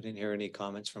 I didn't hear any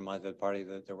comments from either party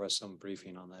that there was some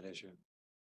briefing on that issue.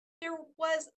 There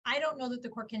was, I don't know that the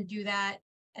court can do that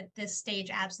at this stage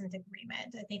absent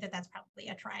agreement. I think that that's probably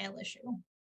a trial issue.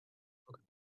 Okay.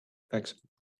 Thanks.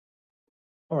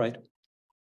 All right.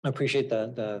 I appreciate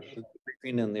the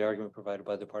briefing and the argument provided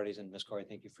by the parties, and Ms. Corey,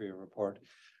 thank you for your report.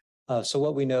 So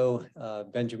what we know,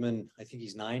 Benjamin, I think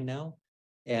he's 9 now,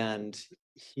 and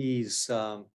he's,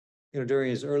 during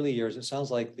his early years, it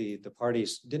sounds like the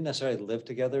parties didn't necessarily live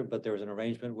together, but there was an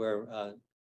arrangement where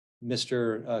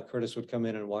Mr. Curtis would come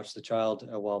in and watch the child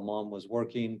while mom was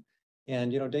working.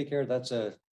 And, daycare, that's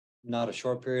not a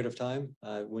short period of time.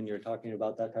 When you're talking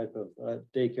about that type of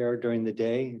daycare during the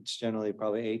day, it's generally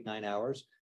probably 8-9 hours.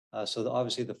 So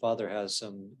obviously the father has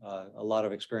a lot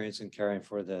of experience in caring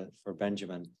for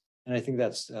Benjamin. And I think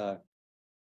that's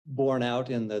borne out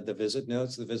in the visit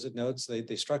notes. The visit notes,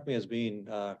 they struck me as being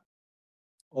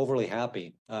overly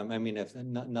happy. I mean, if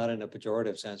not in a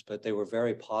pejorative sense, but they were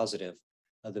very positive.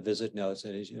 The visit notes,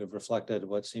 and it reflected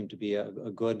what seemed to be a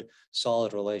good,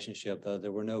 solid relationship.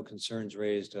 There were no concerns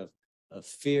raised of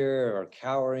fear or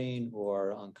cowering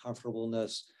or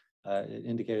uncomfortableness. It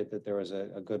indicated that there was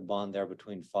a good bond there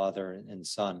between father and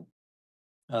son.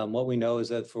 What we know is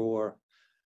that for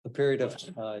a period of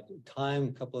time,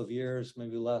 a couple of years,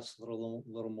 maybe less, a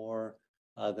little more,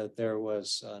 that there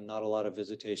was not a lot of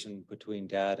visitation between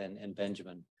dad and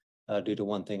Benjamin. Due to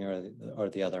one thing or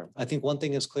the other. I think one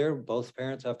thing is clear, both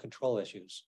parents have control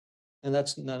issues. And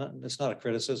that's not a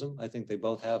criticism. I think they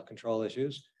both have control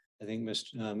issues. I think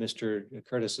Mr.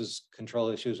 Curtis's control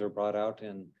issues are brought out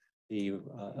in the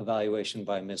evaluation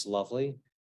by Ms. Lovely,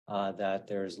 that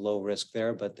there's low risk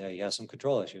there, but he has some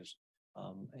control issues.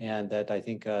 And that I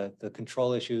think the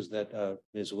control issues that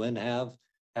Ms. Wynn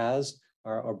has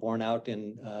are borne out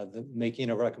in making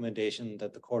a recommendation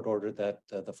that the court ordered that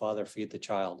the father feed the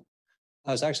child.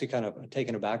 I was actually kind of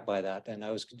taken aback by that, and I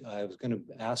was going to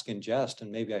ask in jest,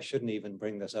 and maybe I shouldn't even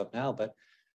bring this up now, but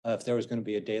if there was going to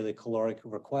be a daily caloric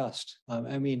request.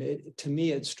 I mean, to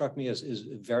me, it struck me as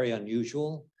very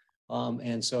unusual,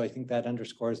 and so I think that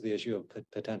underscores the issue of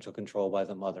potential control by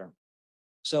the mother.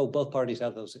 So both parties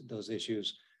have those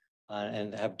issues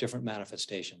and have different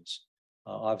manifestations.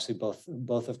 Obviously,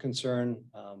 both of concern,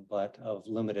 but of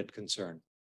limited concern.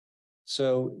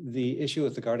 So the issue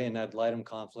with the guardian ad litem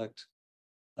conflict,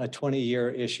 a 20-year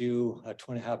issue,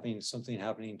 something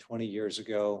happening 20 years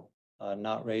ago,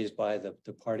 not raised by the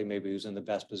party maybe who's in the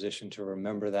best position to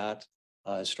remember that,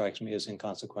 strikes me as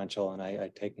inconsequential, and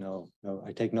I take note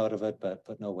of it, but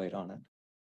put no weight on it.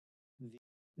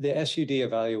 The SUD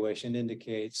evaluation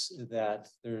indicates that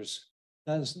there's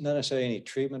not necessarily any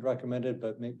treatment recommended,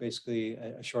 but basically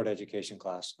a short education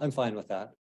class. I'm fine with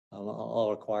that.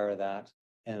 I'll require that.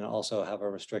 And also have a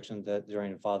restriction that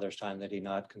during father's time that he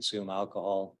not consume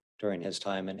alcohol during his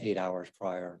time and 8 hours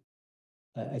prior.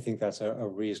 I think that's a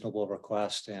reasonable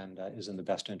request and is in the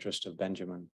best interest of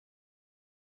Benjamin.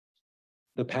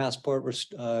 The passport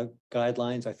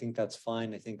guidelines, I think that's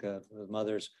fine. I think the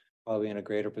mother's probably in a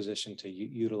greater position to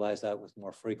utilize that with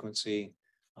more frequency.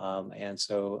 And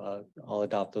so I'll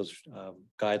adopt those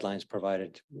guidelines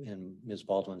provided in Ms.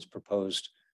 Baldwin's proposed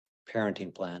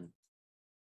parenting plan.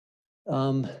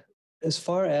 As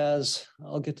far as,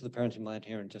 I'll get to the parenting plan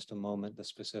here in just a moment, the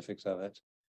specifics of it.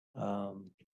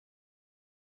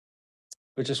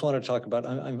 But just want to talk about,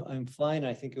 I'm fine.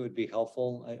 I think it would be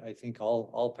helpful. I think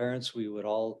all parents, we would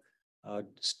all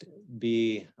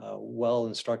be well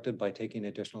instructed by taking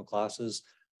additional classes.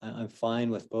 I'm fine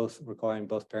with requiring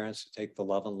both parents to take the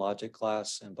love and logic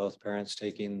class and both parents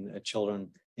taking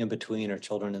children in between or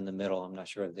children in the middle. I'm not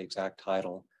sure of the exact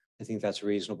title. I think that's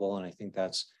reasonable, and I think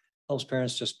that's helps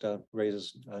parents just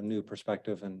raises a new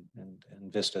perspective and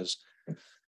vistas.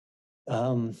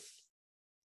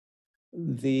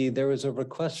 There was a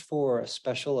request for a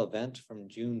special event from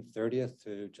June 30th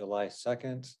to July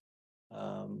 2nd.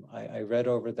 I read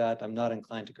over that. I'm not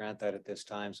inclined to grant that at this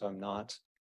time, so I'm not.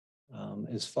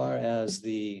 As far as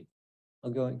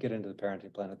I'll go and get into the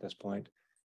parenting plan at this point.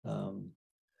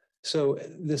 So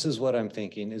this is what I'm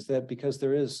thinking, is that because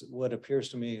there is what appears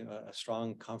to me a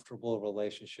strong, comfortable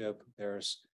relationship,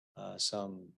 there's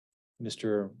some,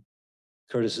 Mr.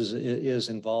 Curtis is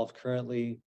involved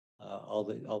currently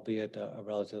albeit a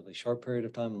relatively short period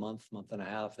of time, month and a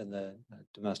half in the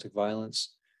domestic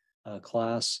violence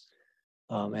class.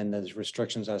 And there's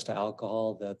restrictions as to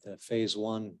alcohol that the phase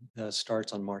 1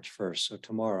 starts on March 1st, so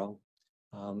tomorrow.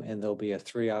 And there'll be a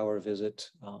 3-hour visit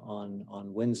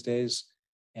on Wednesdays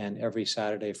and every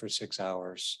Saturday for 6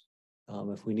 hours.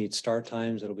 If we need start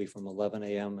times, it'll be from 11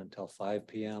 a.m. until 5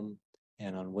 p.m.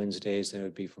 And on Wednesdays, it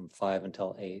would be from 5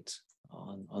 until 8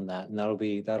 on that. And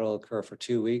that'll occur for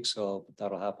 2 weeks. So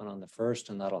that'll happen on the 1st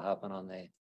and that'll happen on the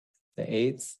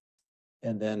 8th.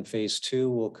 And then phase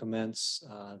 2 will commence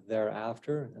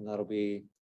thereafter, and that'll be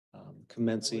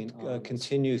commencing,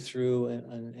 continue through,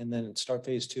 and then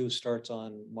phase 2 starts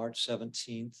on March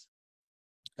 17th.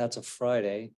 That's a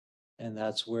Friday, and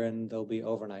that's when there'll be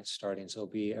overnight starting. So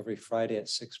it'll be every Friday at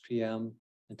 6 p.m.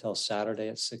 until Saturday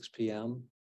at 6 p.m.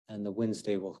 And the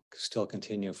Wednesday will still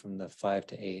continue from the 5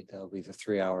 to 8. That'll be the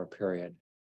 3-hour period.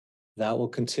 That will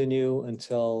continue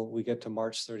until we get to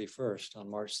March 31st. On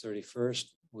March 31st,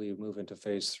 we move into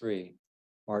phase 3.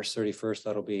 March 31st,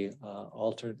 that'll be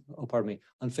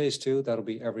on phase 2, that'll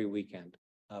be every weekend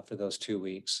for those 2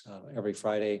 weeks, every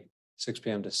Friday, 6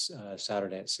 p.m. to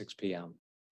Saturday at 6 p.m.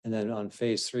 And then on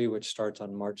phase 3, which starts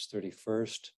on March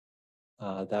 31st,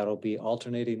 that'll be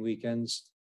alternating weekends,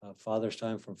 Father's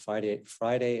time from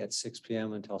Friday at 6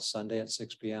 p.m. until Sunday at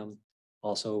 6 p.m.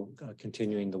 Also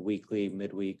continuing the weekly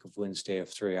midweek of Wednesday of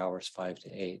 3 hours, 5 to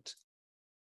 8.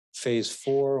 Phase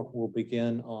 4 will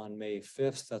begin on May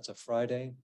 5th. That's a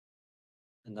Friday.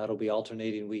 And that'll be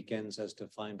alternating weekends as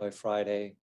defined by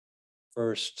Friday,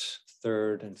 1st,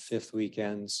 3rd, and 5th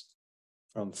weekends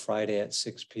from Friday at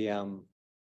 6 p.m.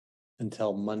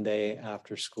 until Monday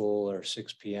after school or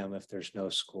 6 p.m. if there's no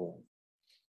school.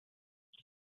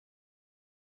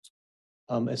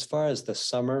 As far as the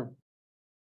summer,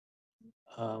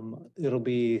 it'll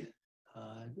be,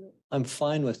 I'm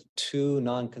fine with 2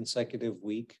 non-consecutive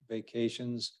week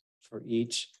vacations for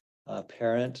each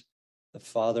parent. The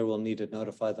father will need to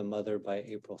notify the mother by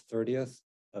April 30th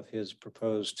of his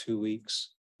proposed 2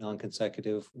 weeks,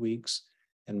 non-consecutive weeks,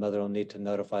 and mother will need to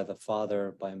notify the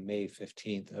father by May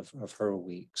 15th of her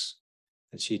weeks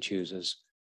that she chooses.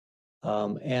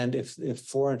 And if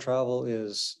foreign travel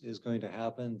is going to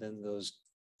happen, then those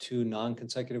 2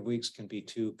 non-consecutive weeks can be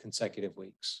 2 consecutive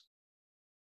weeks.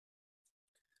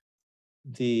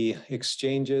 The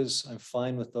exchanges, I'm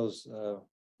fine with those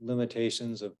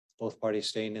limitations of both parties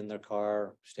staying in their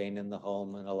car, staying in the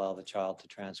home, and allow the child to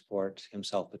transport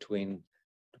himself between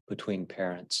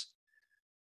parents.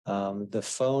 The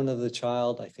phone of the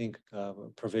child, I think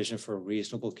provision for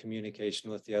reasonable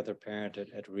communication with the other parent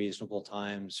at reasonable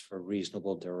times for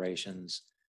reasonable durations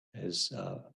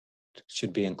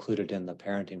should be included in the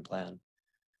parenting plan.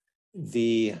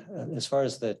 As far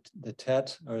as the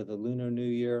Tet or the Lunar New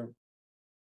Year,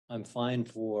 I'm fine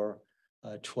for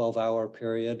a 12-hour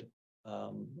period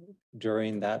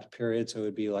during that period. So it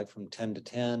would be like from 10 to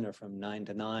 10 or from 9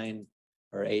 to 9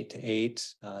 or 8 to 8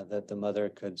 that the mother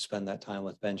could spend that time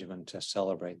with Benjamin to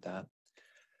celebrate that.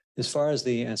 As far as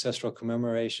the ancestral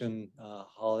commemoration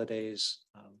holidays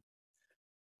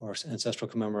or ancestral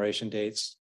commemoration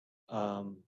dates,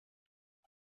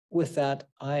 with that,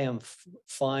 I am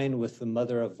fine with the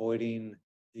mother avoiding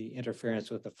the interference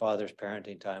with the father's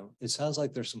parenting time. It sounds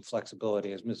like there's some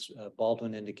flexibility, as Ms.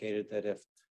 Baldwin indicated, that if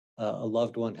a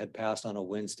loved one had passed on a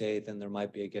Wednesday, then there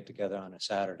might be a get-together on a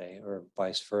Saturday or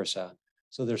vice versa.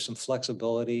 So there's some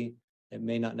flexibility. It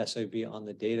may not necessarily be on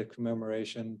the date of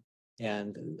commemoration.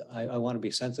 And I want to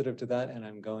be sensitive to that. And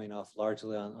I'm going off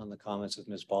largely on the comments of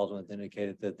Ms. Baldwin that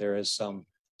indicated that there is some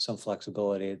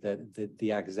flexibility, that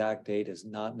the exact date is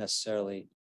not necessarily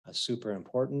super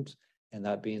important. And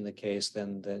that being the case,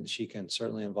 then she can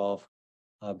certainly involve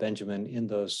Benjamin in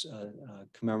those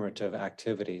commemorative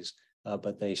activities,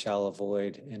 but they shall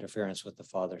avoid interference with the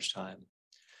father's time.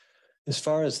 As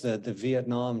far as the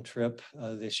Vietnam trip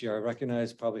this year, I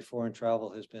recognize probably foreign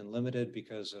travel has been limited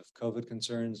because of COVID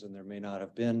concerns, and there may not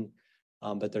have been,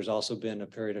 but there's also been a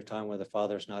period of time where the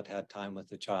father's not had time with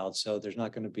the child. So there's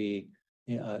not going to be,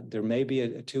 there may be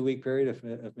a 2-week period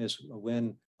if Ms.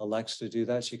 Nguyen elects to do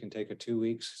that. She can take a 2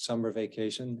 weeks summer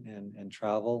vacation and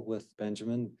travel with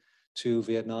Benjamin to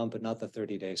Vietnam, but not the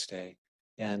 30-day stay.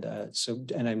 And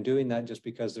and I'm doing that just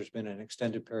because there's been an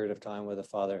extended period of time where the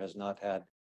father has not had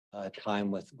time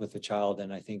with the child,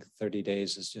 and I think 30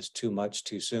 days is just too much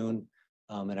too soon.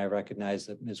 And I recognize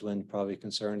that Ms. Nguyen probably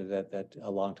concerned that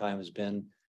a long time has been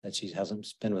that she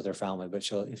hasn't been with her family, but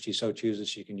if she so chooses,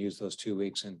 she can use those 2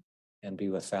 weeks and be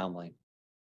with family.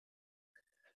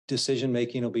 Decision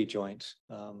making will be joint,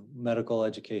 medical,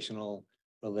 educational,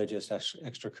 religious,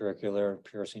 extracurricular,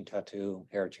 piercing, tattoo,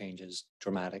 hair changes,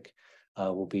 dramatic,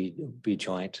 will be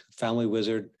joint. Family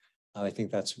wizard, I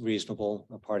think that's reasonable.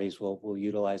 The parties will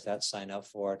utilize that, sign up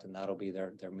for it, and that'll be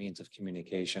their means of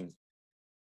communication.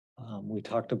 We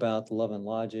talked about the love and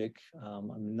logic.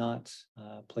 I'm not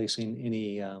placing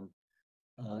any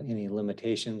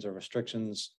limitations or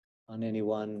restrictions on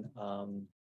anyone.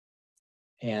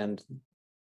 And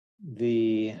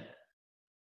the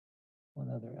one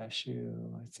other issue,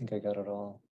 I think I got it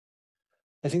all.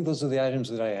 I think those are the items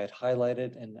that I had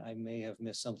highlighted, and I may have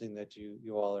missed something that you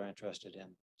all are interested in.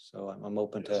 So I'm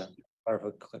open to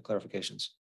clarifications.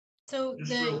 So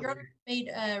Your Honor made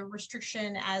a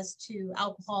restriction as to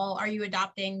alcohol. Are you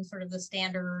adopting sort of the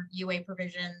standard UA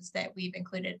provisions that we've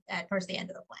included towards the end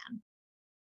of the plan?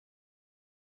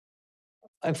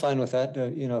 I'm fine with that.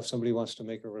 If somebody wants to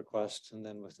make a request and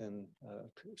then within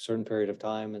a certain period of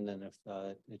time, and then if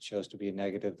it shows to be a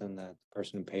negative, then the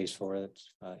person who pays for it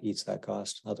eats that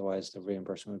cost. Otherwise, the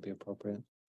reimbursement would be appropriate.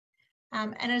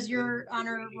 And as Your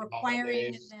Honor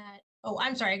requiring that, oh,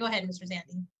 I'm sorry, go ahead, Mr.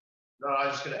 Zandy. No, I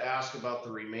was just going to ask about the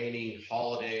remaining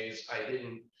holidays. I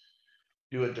didn't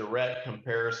do a direct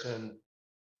comparison.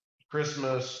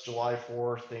 Christmas, July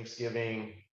 4th,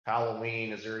 Thanksgiving,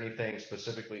 Halloween, is there anything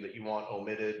specifically that you want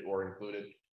omitted or included?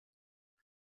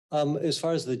 As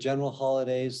far as the general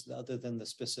holidays, other than the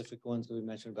specific ones that we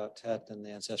mentioned about Tet and the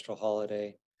ancestral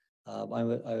holiday,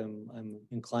 I'm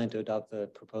inclined to adopt the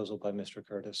proposal by Mr.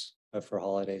 Curtis for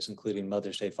holidays, including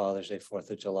Mother's Day, Father's Day, 4th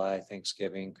of July,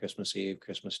 Thanksgiving, Christmas Eve,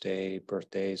 Christmas Day,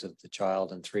 birthdays of the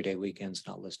child, and 3-day weekends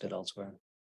not listed elsewhere.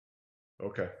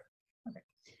 Okay.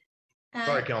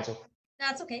 Sorry, counsel.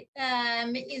 That's okay.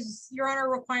 Is Your Honor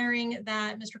requiring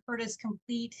that Mr. Curtis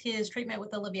complete his treatment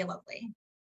with Olivia Lovely?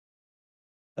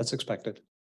 That's expected.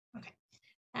 Okay.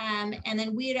 And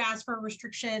then we had asked for a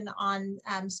restriction on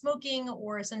smoking,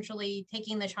 or essentially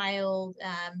taking the child,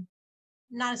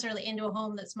 not necessarily into a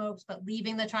home that smokes, but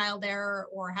leaving the child there,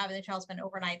 or having the child spend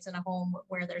overnights in a home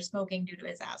where they're smoking due to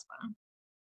his asthma.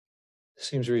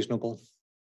 Seems reasonable.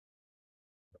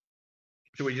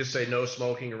 Should we just say no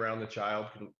smoking around the child?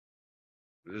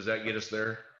 Does that get us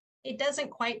there? It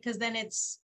doesn't quite, because then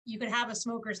you could have a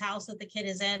smoker's house that the kid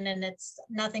is in, and it's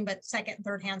nothing but second,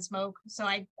 third hand smoke. So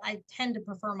I tend to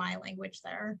prefer my language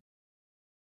there.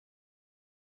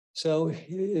 So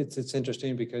it's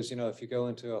interesting because, if you go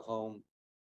into a home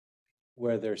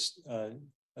where there's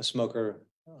a smoker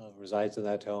resides in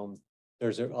that home,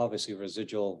 there's obviously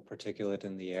residual particulate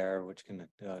in the air, which can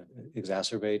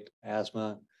exacerbate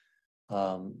asthma.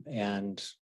 And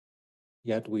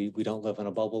yet we don't live in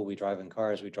a bubble. We drive in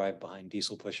cars, we drive behind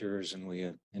diesel pushers, and we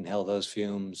inhale those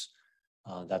fumes.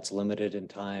 That's limited in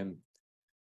time.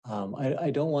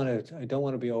 I don't want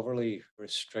to be overly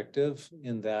restrictive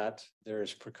in that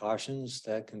there's precautions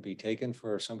that can be taken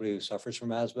for somebody who suffers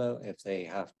from asthma if they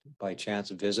have to, by chance,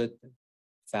 visit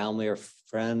family or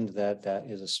friend that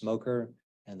is a smoker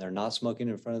and they're not smoking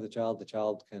in front of the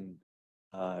child can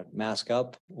mask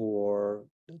up or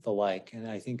the like. And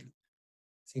I think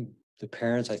the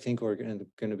parents, are going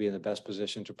to be in the best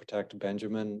position to protect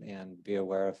Benjamin and be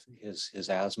aware of his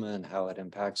asthma and how it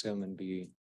impacts him, and be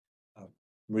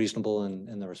reasonable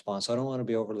in the response. So I don't want to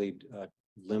be overly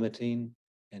limiting,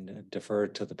 and defer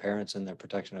to the parents and their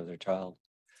protection of their child.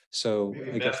 So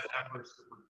maybe I guess,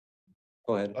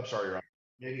 go ahead. I'm sorry, Ron.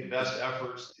 Maybe best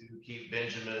efforts to keep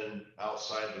Benjamin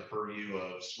outside the purview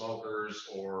of smokers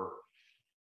or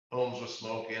homes with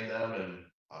smoke in them, and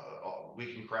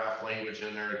we can craft language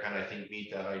in there to kind of, I think,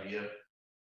 meet that idea.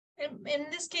 In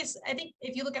this case, I think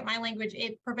if you look at my language,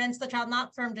 it prevents the child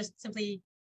not from just simply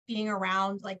being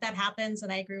around, like that happens.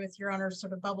 And I agree with Your Honor's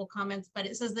sort of bubble comments, but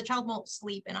it says the child won't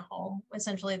sleep in a home,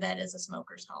 essentially, that is a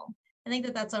smoker's home. I think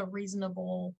that that's a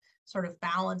reasonable sort of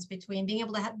balance between being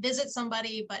able to visit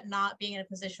somebody, but not being in a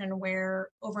position where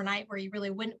overnight, where you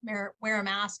really wouldn't wear a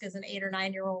mask as an 8 or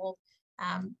 9 year old.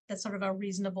 That's sort of a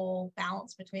reasonable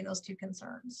balance between those two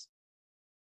concerns.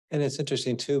 And it's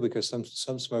interesting too, because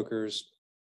some smokers,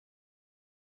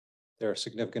 their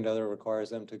significant other requires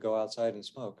them to go outside and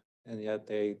smoke, and yet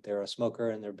they're a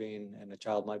smoker, and a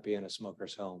child might be in a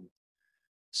smoker's home.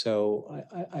 So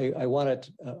I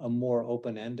wanted a more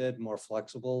open-ended, more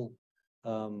flexible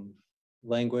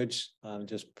language,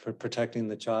 just protecting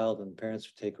the child, and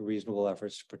parents take reasonable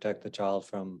efforts to protect the child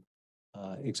from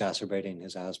exacerbating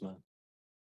his asthma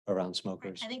around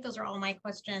smokers. I think those are all my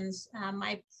questions.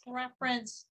 My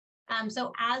preference,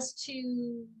 so as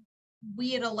to,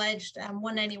 we had alleged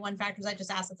 191 factors. I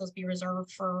just asked that those be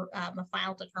reserved for a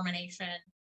final determination.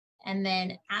 And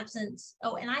then absence.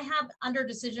 Oh, and I have under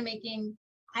decision making,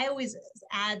 I always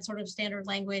add sort of standard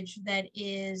language that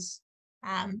is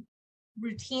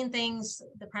routine things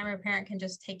the primary parent can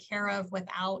just take care of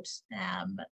without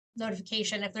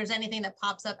notification. If there's anything that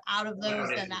pops up out of those,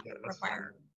 then that would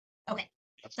require. Okay,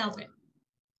 sounds good.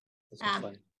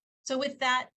 So with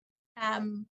that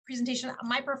presentation,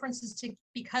 my preference is to,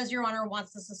 because Your Honor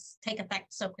wants this to take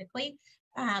effect so quickly,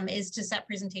 is to set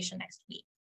presentation next week.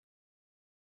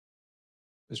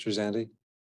 Mr. Zandi?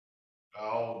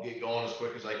 I'll get going as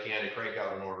quick as I can to crank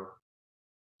out an order.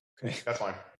 Okay. That's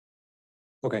fine.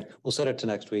 Okay, we'll set it to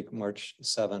next week, March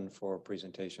 7 for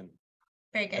presentation.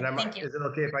 Very good. Thank you. Is it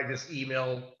okay if I just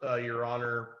email Your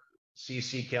Honor,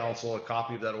 CC Counsel, a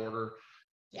copy of that order?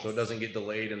 Yes. So it doesn't get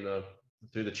delayed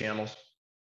through the channels?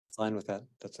 Fine with that.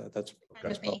 That's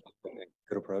With me. a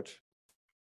good approach.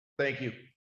 Thank you.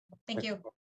 Thank you.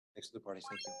 Thanks to the parties.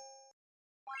 Thank you.